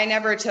I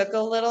never took a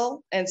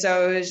little. And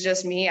so it was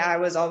just me. I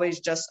was always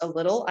just a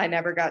little. I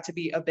never got to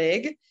be a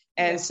big.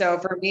 And so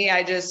for me,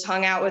 I just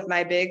hung out with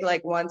my big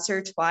like once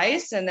or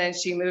twice. And then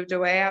she moved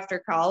away after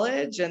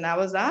college, and that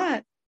was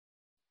that.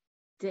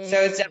 Dang.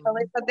 So it's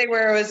definitely something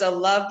where it was a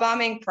love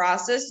bombing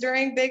process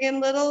during Big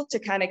and Little to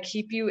kind of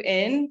keep you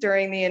in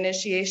during the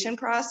initiation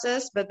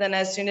process. But then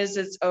as soon as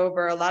it's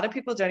over, a lot of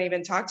people don't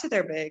even talk to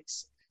their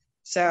bigs.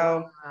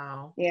 So,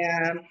 wow.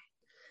 Yeah.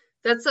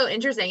 That's so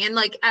interesting. And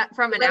like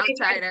from an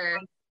outsider,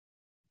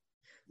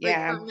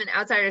 from an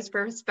outsider's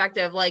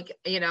perspective, like,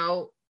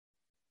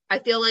 I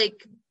feel like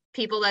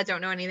people that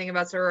don't know anything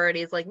about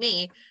sororities like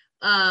me,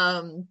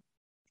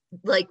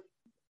 like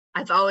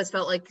I've always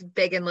felt like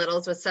Big and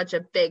Littles was such a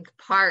big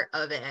part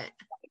of it.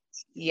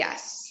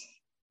 Yes.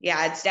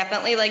 Yeah, it's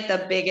definitely like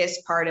the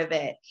biggest part of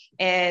it.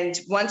 And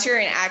once you're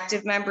an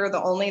active member,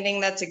 the only thing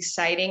that's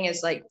exciting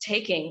is like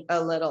taking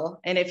a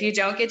little. And if you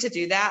don't get to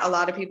do that, a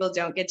lot of people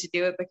don't get to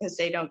do it because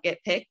they don't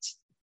get picked.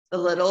 The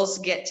littles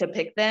get to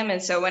pick them.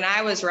 And so when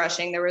I was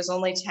rushing, there was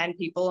only 10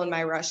 people in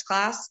my rush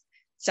class.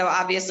 So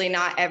obviously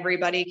not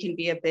everybody can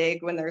be a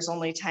big when there's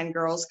only 10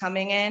 girls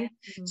coming in.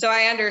 So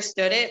I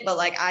understood it, but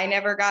like I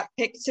never got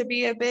picked to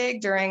be a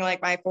big during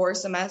like my 4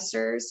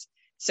 semesters.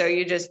 So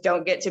you just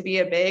don't get to be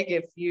a big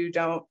if you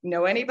don't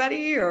know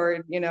anybody,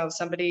 or,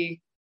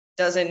 somebody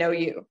doesn't know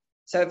you.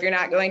 So if you're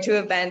not going to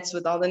events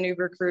with all the new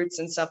recruits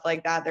and stuff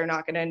like that, they're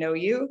not going to know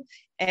you.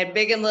 And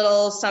Big and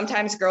Little,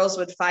 sometimes girls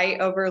would fight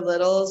over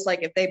littles.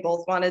 Like if they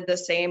both wanted the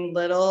same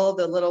little,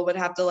 the little would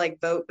have to like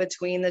vote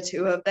between the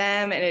two of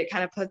them. And it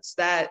kind of puts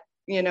that,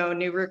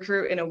 new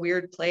recruit in a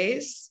weird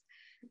place.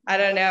 I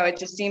don't know. It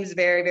just seems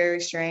very, very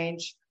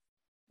strange.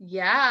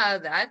 Yeah,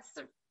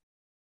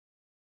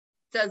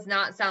 does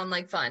not sound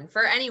like fun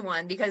for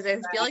anyone, because I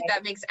feel like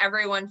that makes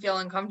everyone feel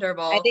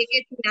uncomfortable. I think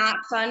it's not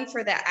fun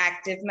for the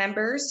active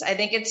members. I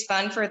think it's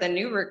fun for the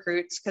new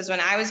recruits, because when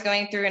I was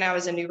going through and I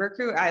was a new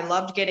recruit, I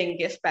loved getting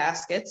gift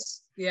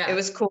baskets. Yeah, it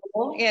was cool.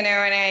 You know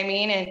what I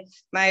mean? And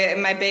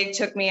my big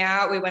took me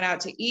out. We went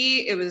out to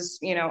eat. It was,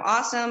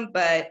 awesome.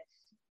 But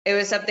it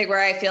was something where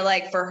I feel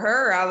like for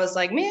her, I was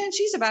like, man,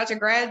 she's about to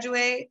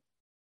graduate.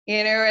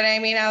 You know what I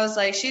mean? I was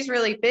like, she's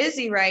really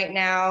busy right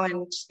now.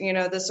 And,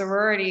 the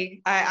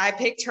sorority, I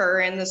picked her,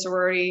 and the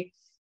sorority,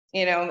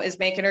 is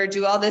making her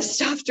do all this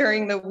stuff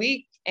during the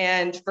week.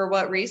 And for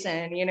what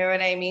reason? You know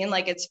what I mean?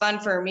 Like, it's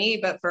fun for me,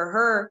 but for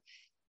her,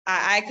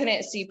 I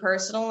couldn't see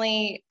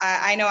personally.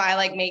 I know I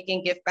like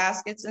making gift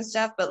baskets and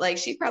stuff, but like,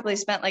 she probably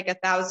spent like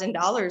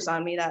 $1,000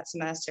 on me that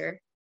semester.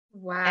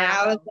 Wow. And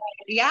I was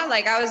like, yeah,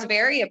 like I was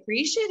very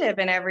appreciative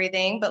and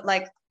everything, but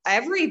like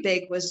every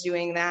big was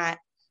doing that.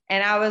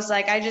 And I was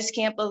like, I just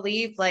can't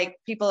believe like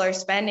people are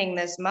spending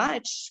this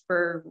much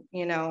for,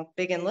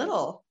 Big and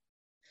Little.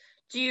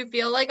 Do you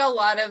feel like a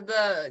lot of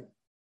the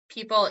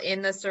people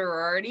in the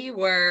sorority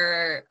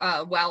were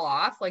well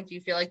off? Like, do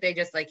you feel like they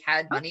just like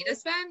had money to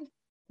spend?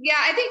 Yeah,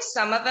 I think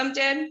some of them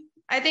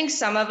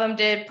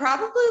did.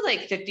 Probably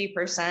like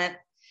 50%.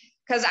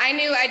 Because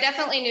I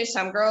definitely knew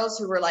some girls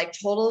who were like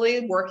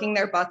totally working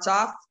their butts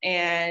off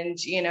and,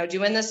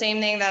 doing the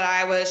same thing that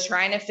I was,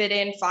 trying to fit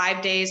in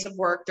 5 days of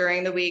work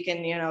during the week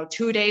and,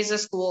 2 days of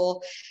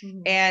school.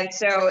 Mm-hmm. And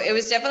so it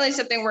was definitely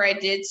something where I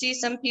did see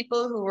some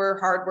people who were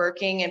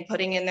hardworking and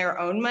putting in their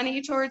own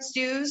money towards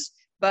dues.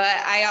 But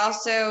I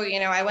also,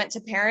 I went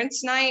to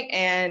parents' night,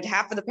 and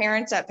half of the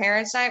parents at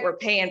parents' night were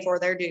paying for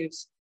their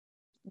dues,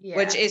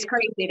 which is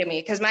crazy to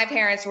me because my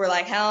parents were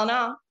like, hell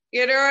no.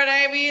 You know what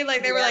I mean?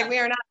 Like they were like, we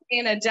are not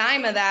paying a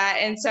dime of that.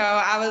 And so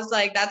I was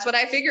like, that's what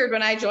I figured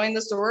when I joined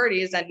the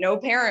sorority, is that no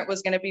parent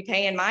was going to be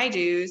paying my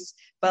dues.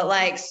 But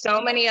like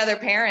so many other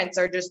parents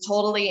are just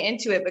totally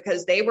into it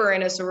because they were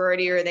in a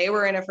sorority or they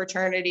were in a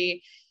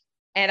fraternity.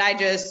 And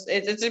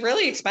it's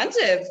really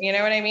expensive. You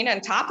know what I mean? On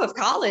top of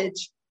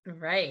college.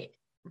 Right.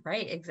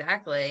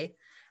 Exactly.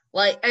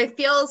 Like it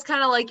feels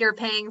kind of like you're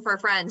paying for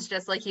friends,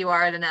 just like you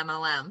are at an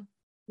MLM.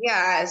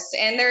 Yes.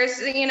 And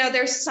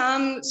there's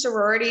some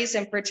sororities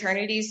and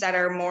fraternities that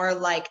are more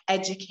like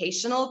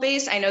educational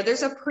based. I know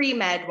there's a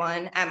pre-med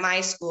one at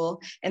my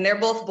school, and they're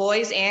both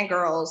boys and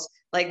girls.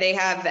 Like they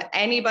have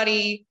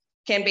anybody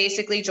can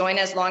basically join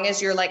as long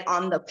as you're like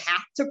on the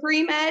path to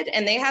pre-med.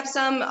 And they have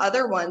some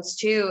other ones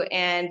too.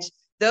 And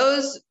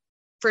those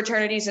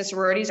fraternities and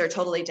sororities are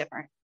totally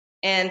different.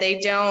 And they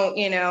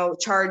don't,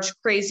 charge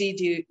crazy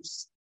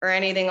dues or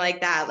anything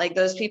like that. Like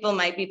those people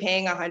might be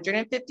paying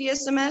 $150 a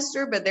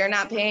semester, but they're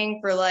not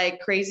paying for like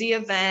crazy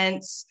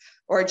events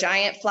or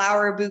giant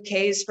flower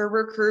bouquets for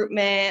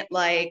recruitment.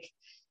 Like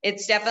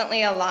it's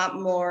definitely a lot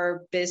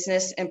more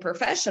business and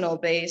professional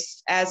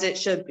based, as it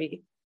should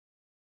be,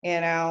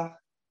 Yeah.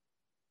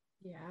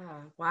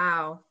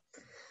 Wow.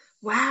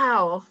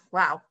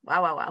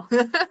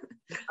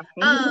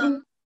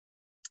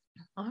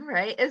 All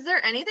right. Is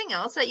there anything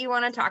else that you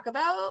want to talk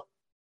about?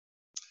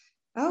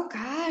 Oh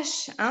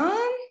gosh.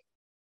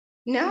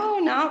 No,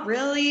 not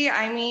really.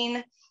 I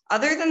mean,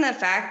 other than the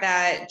fact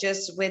that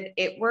just with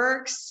It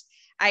Works,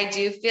 I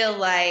do feel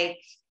like,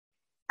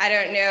 I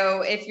don't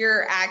know if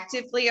you're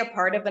actively a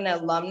part of an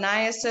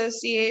alumni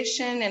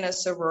association in a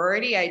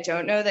sorority, I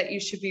don't know that you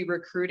should be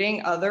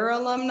recruiting other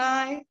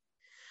alumni.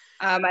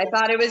 I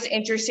thought it was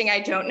interesting. I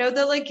don't know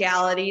the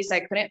legalities. I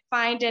couldn't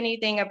find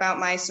anything about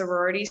my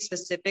sorority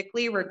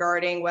specifically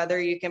regarding whether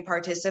you can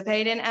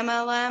participate in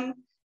MLM,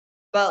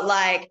 but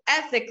like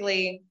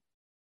ethically,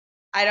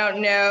 I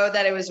don't know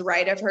that it was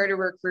right of her to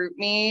recruit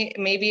me.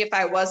 Maybe if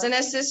I wasn't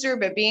a sister,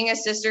 but being a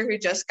sister who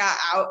just got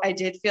out, I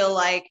did feel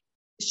like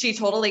she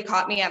totally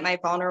caught me at my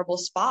vulnerable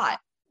spot.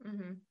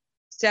 Mm-hmm.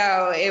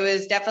 So it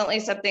was definitely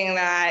something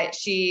that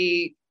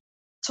she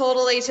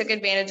totally took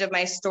advantage of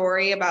my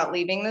story about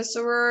leaving the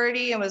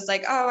sorority and was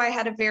like, oh, I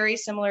had a very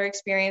similar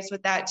experience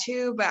with that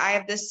too, but I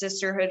have this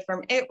sisterhood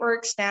from It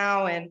Works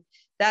now. And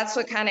that's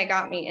what kind of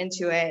got me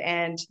into it.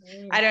 And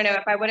I don't know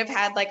if I would have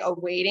had like a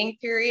waiting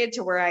period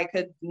to where I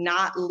could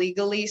not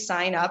legally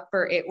sign up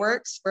for It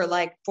Works for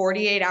like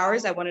 48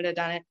 hours, I wouldn't have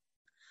done it.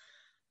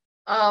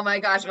 Oh my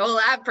gosh. Well,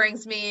 that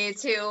brings me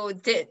to,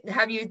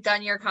 have you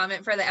done your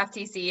comment for the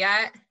FTC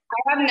yet?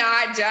 I have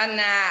not done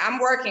that. I'm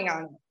working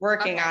on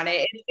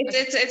it.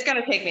 It's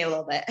going to take me a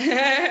little bit.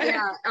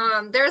 Yeah.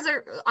 There's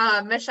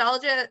Michelle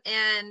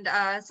and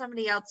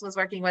somebody else was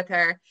working with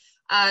her.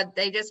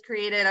 They just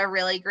created a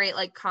really great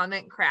like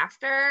comment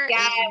crafter.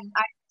 Yeah,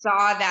 I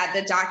saw that.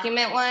 The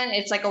document one,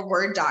 it's like a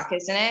Word doc,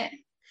 isn't it?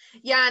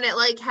 Yeah, and it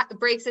like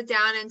breaks it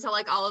down into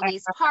like all of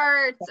these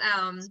parts.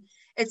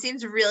 It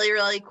seems really,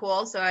 really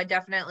cool. So I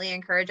definitely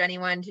encourage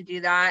anyone to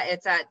do that.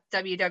 It's at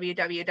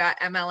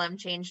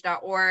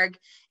www.mlmchange.org,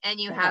 and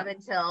you have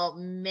until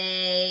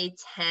May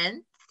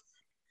 10th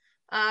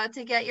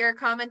to get your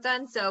comment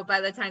done. So by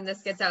the time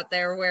this gets out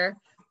there, we're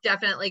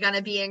definitely going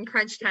to be in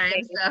crunch time.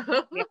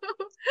 So,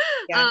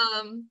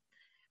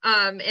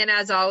 and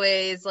as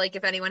always, like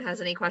if anyone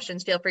has any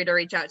questions, feel free to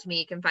reach out to me.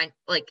 You can find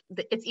like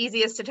it's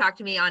easiest to talk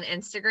to me on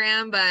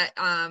Instagram, but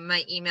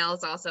my email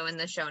is also in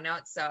the show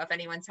notes. So if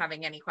anyone's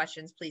having any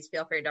questions, please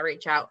feel free to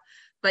reach out.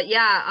 But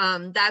yeah,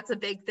 that's a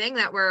big thing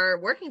that we're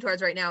working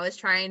towards right now, is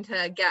trying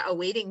to get a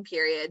waiting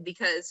period,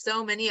 because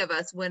so many of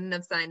us wouldn't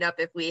have signed up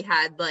if we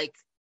had like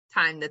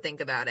time to think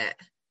about it.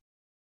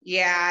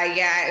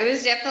 Yeah. It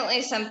was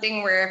definitely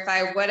something where if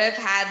I would have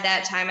had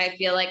that time, I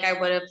feel like I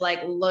would have like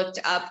looked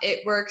up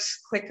It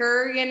Works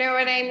quicker. You know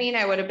what I mean?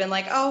 I would have been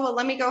like, oh, well,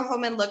 let me go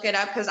home and look it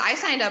up. Because I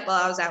signed up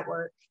while I was at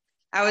work.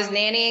 I was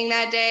nannying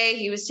that day.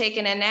 He was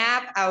taking a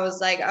nap. I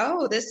was like,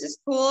 oh, this is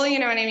cool. You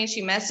know what I mean?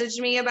 She messaged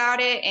me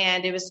about it,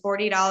 and it was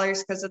 $40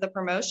 because of the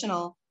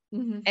promotional.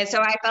 Mm-hmm. And so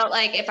I felt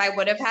like if I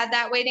would have had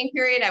that waiting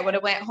period, I would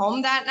have went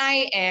home that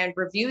night and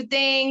reviewed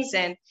things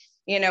and,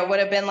 would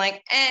have been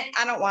like,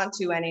 I don't want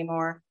to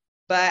anymore.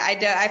 But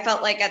I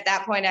felt like at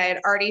that point I had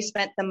already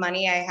spent the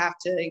money. I have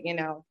to,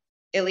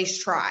 at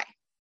least try.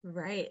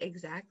 Right.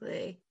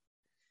 Exactly.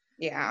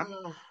 Yeah.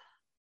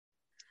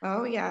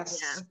 Oh, yes.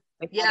 Yeah.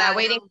 That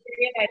waiting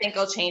period, I think,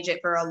 will change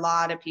it for a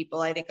lot of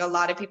people. I think a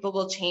lot of people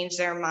will change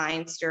their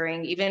minds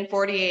during even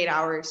 48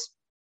 hours.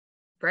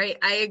 Right.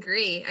 I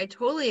agree. I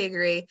totally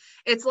agree.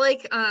 It's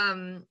like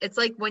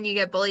when you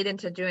get bullied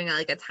into doing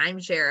like a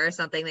timeshare or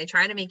something, they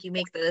try to make you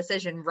make the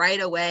decision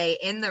right away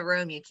in the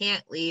room. You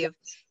can't leave.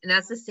 And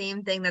that's the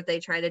same thing that they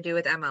try to do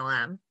with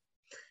MLM.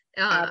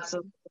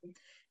 Absolutely.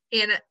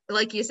 And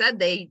like you said,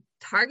 they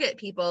target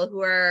people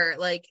who are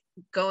like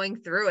going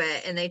through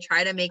it, and they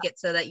try to make it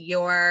so that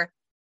you're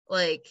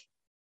like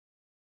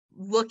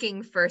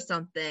looking for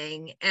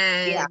something.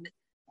 And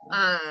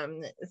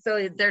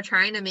so they're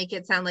trying to make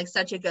it sound like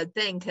such a good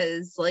thing,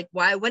 because like,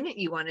 why wouldn't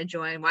you want to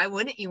join? Why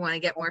wouldn't you want to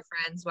get more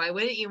friends? Why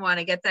wouldn't you want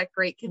to get that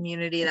great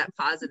community, that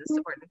positive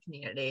supportive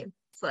community?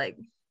 It's like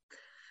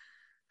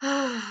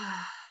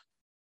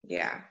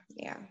yeah.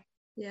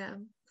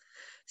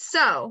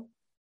 So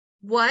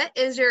what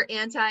is your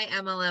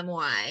anti-MLM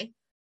why?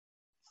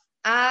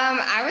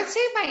 I would say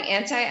my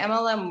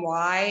anti-MLM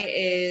why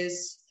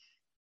is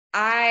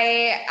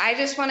I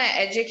just want to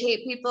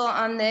educate people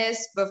on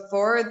this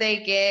before they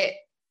get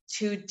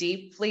too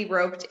deeply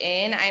roped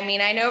in. I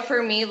mean, I know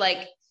for me,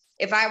 like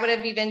if I would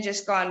have even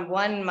just gone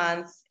 1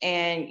 month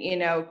and,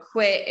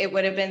 quit, it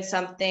would have been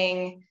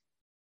something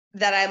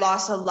that I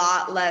lost a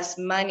lot less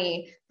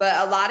money.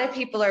 But a lot of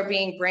people are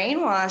being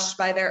brainwashed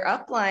by their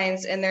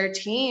uplines and their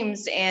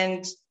teams,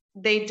 and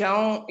they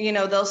don't,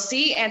 they'll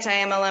see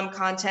anti-MLM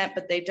content,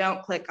 but they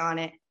don't click on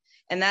it.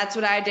 And that's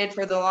what I did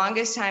for the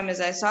longest time, is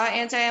I saw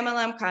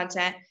anti-MLM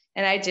content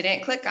and I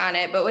didn't click on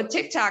it. But with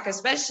TikTok,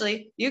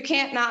 especially, you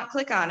can't not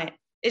click on it.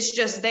 It's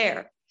just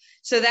there.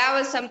 So that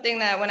was something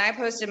that when I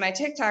posted my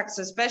TikToks,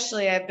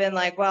 especially, I've been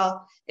like,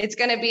 well, it's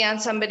going to be on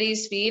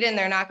somebody's feed and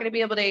they're not going to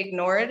be able to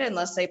ignore it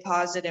unless they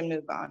pause it and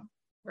move on.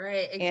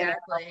 Right.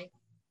 Exactly.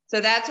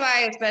 So that's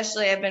why,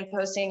 especially, I've been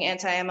posting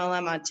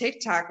anti-MLM on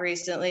TikTok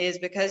recently, is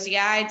because,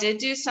 I did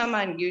do some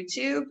on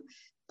YouTube,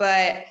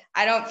 but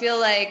I don't feel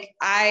like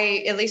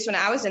at least when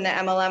I was in the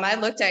MLM, I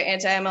looked at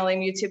anti-MLM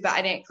YouTube, but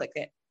I didn't click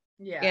it.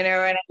 Yeah. You know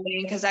what I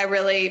mean? Because I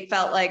really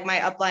felt like my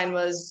upline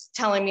was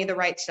telling me the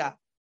right stuff.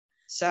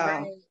 So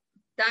right.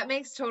 That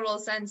makes total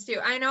sense too.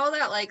 I know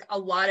that like a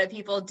lot of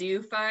people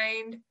do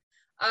find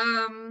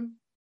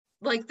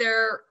like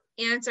their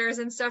answers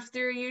and stuff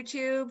through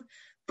YouTube,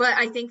 but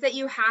I think that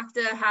you have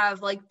to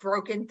have like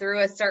broken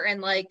through a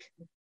certain like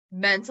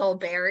mental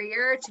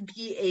barrier to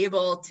be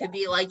able to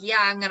be like,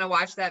 I'm going to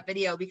watch that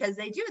video, because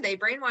they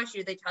brainwash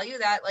you. They tell you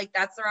that like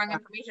that's the wrong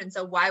information.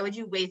 So why would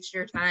you waste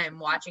your time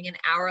watching an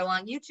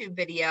hour-long YouTube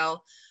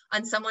video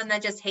on someone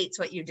that just hates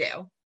what you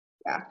do?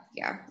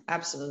 Yeah,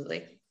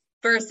 absolutely.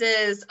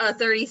 Versus a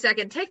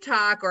 30-second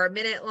TikTok or a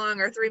minute-long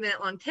or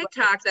 3-minute-long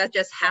TikTok that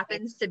just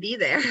happens to be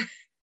there.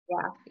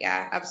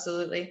 Yeah,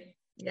 absolutely.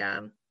 Yeah.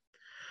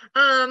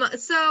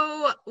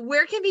 So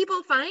where can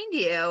people find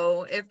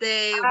you if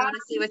they want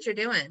to see what you're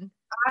doing?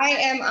 I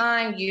am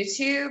on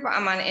YouTube.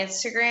 I'm on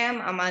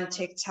Instagram. I'm on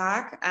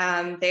TikTok.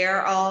 They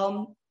are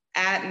all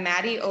at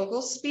Maddie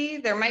Oglesby.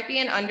 There might be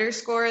an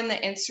underscore in the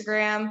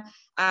Instagram,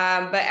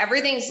 but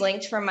everything's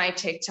linked from my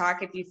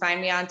TikTok. If you find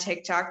me on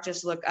TikTok,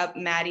 just look up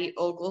Maddie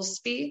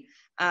Oglesby.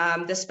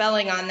 The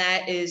spelling on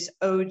that is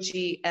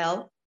Oglesby.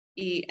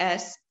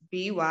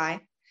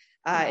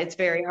 It's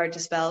very hard to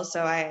spell,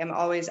 so I am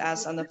always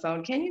asked on the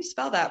phone, can you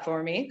spell that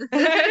for me?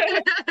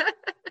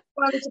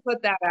 Wanted to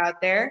put that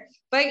out there.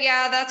 But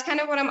that's kind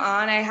of what I'm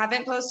on. I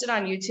haven't posted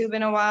on YouTube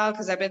in a while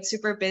because I've been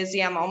super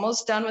busy. I'm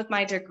almost done with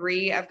my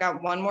degree. I've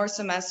got 1 more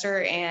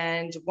semester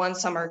and 1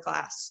 summer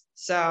class.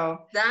 So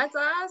that's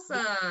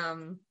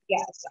awesome.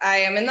 Yes, I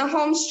am in the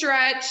home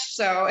stretch,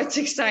 so it's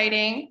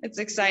exciting.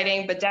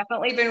 But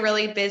definitely been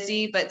really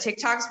busy. But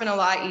TikTok's been a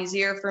lot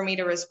easier for me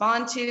to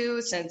respond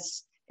to,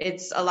 since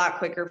it's a lot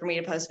quicker for me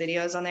to post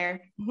videos on there.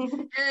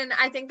 And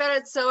I think that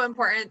it's so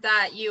important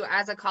that you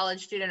as a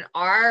college student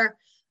are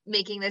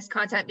making this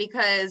content,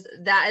 because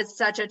that is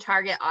such a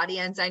target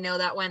audience. I know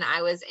that when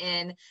I was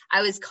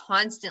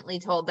constantly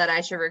told that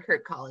I should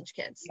recruit college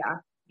kids.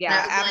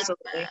 Yeah,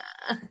 absolutely.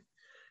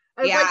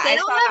 They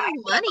don't have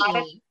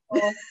money.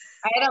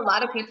 I had a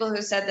lot of people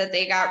who said that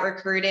they got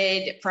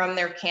recruited from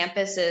their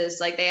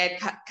campuses, like they had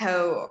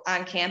Cutco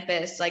on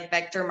campus, like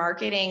vector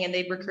marketing, and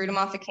they'd recruit them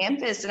off of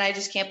campus. And I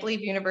just can't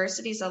believe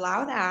universities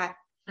allow that.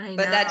 But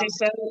that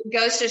just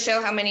goes to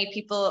show how many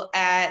people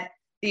at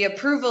the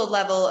approval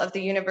level of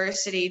the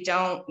university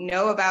don't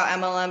know about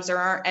MLMs or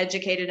aren't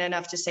educated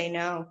enough to say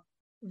no.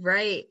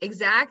 Right,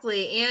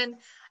 exactly. And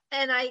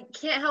I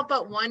can't help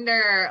but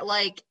wonder,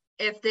 like,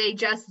 if they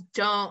just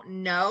don't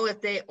know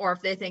if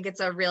they think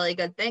it's a really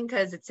good thing,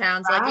 because it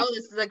sounds like,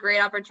 this is a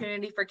great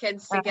opportunity for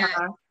kids to get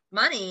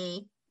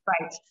money.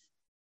 Right.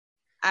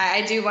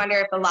 I do wonder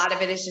if a lot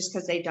of it is just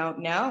because they don't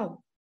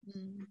know,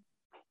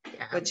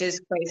 which is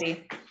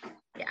crazy.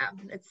 Yeah,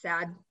 it's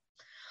sad.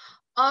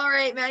 All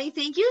right, Maddie,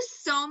 thank you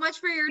so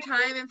much for your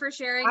time and for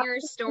sharing your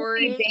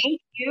story.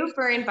 Thank you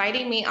for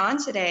inviting me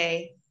on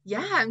today.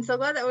 Yeah, I'm so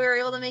glad that we were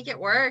able to make it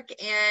work.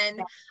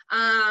 And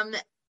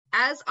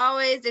As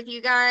always, if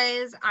you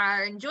guys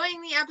are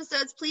enjoying the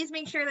episodes, please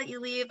make sure that you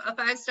leave a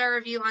 5-star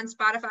review on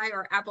Spotify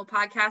or Apple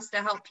Podcasts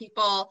to help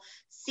people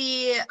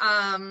see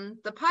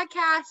the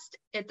podcast.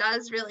 It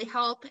does really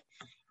help.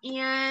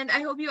 And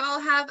I hope you all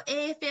have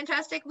a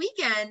fantastic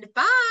weekend.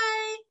 Bye.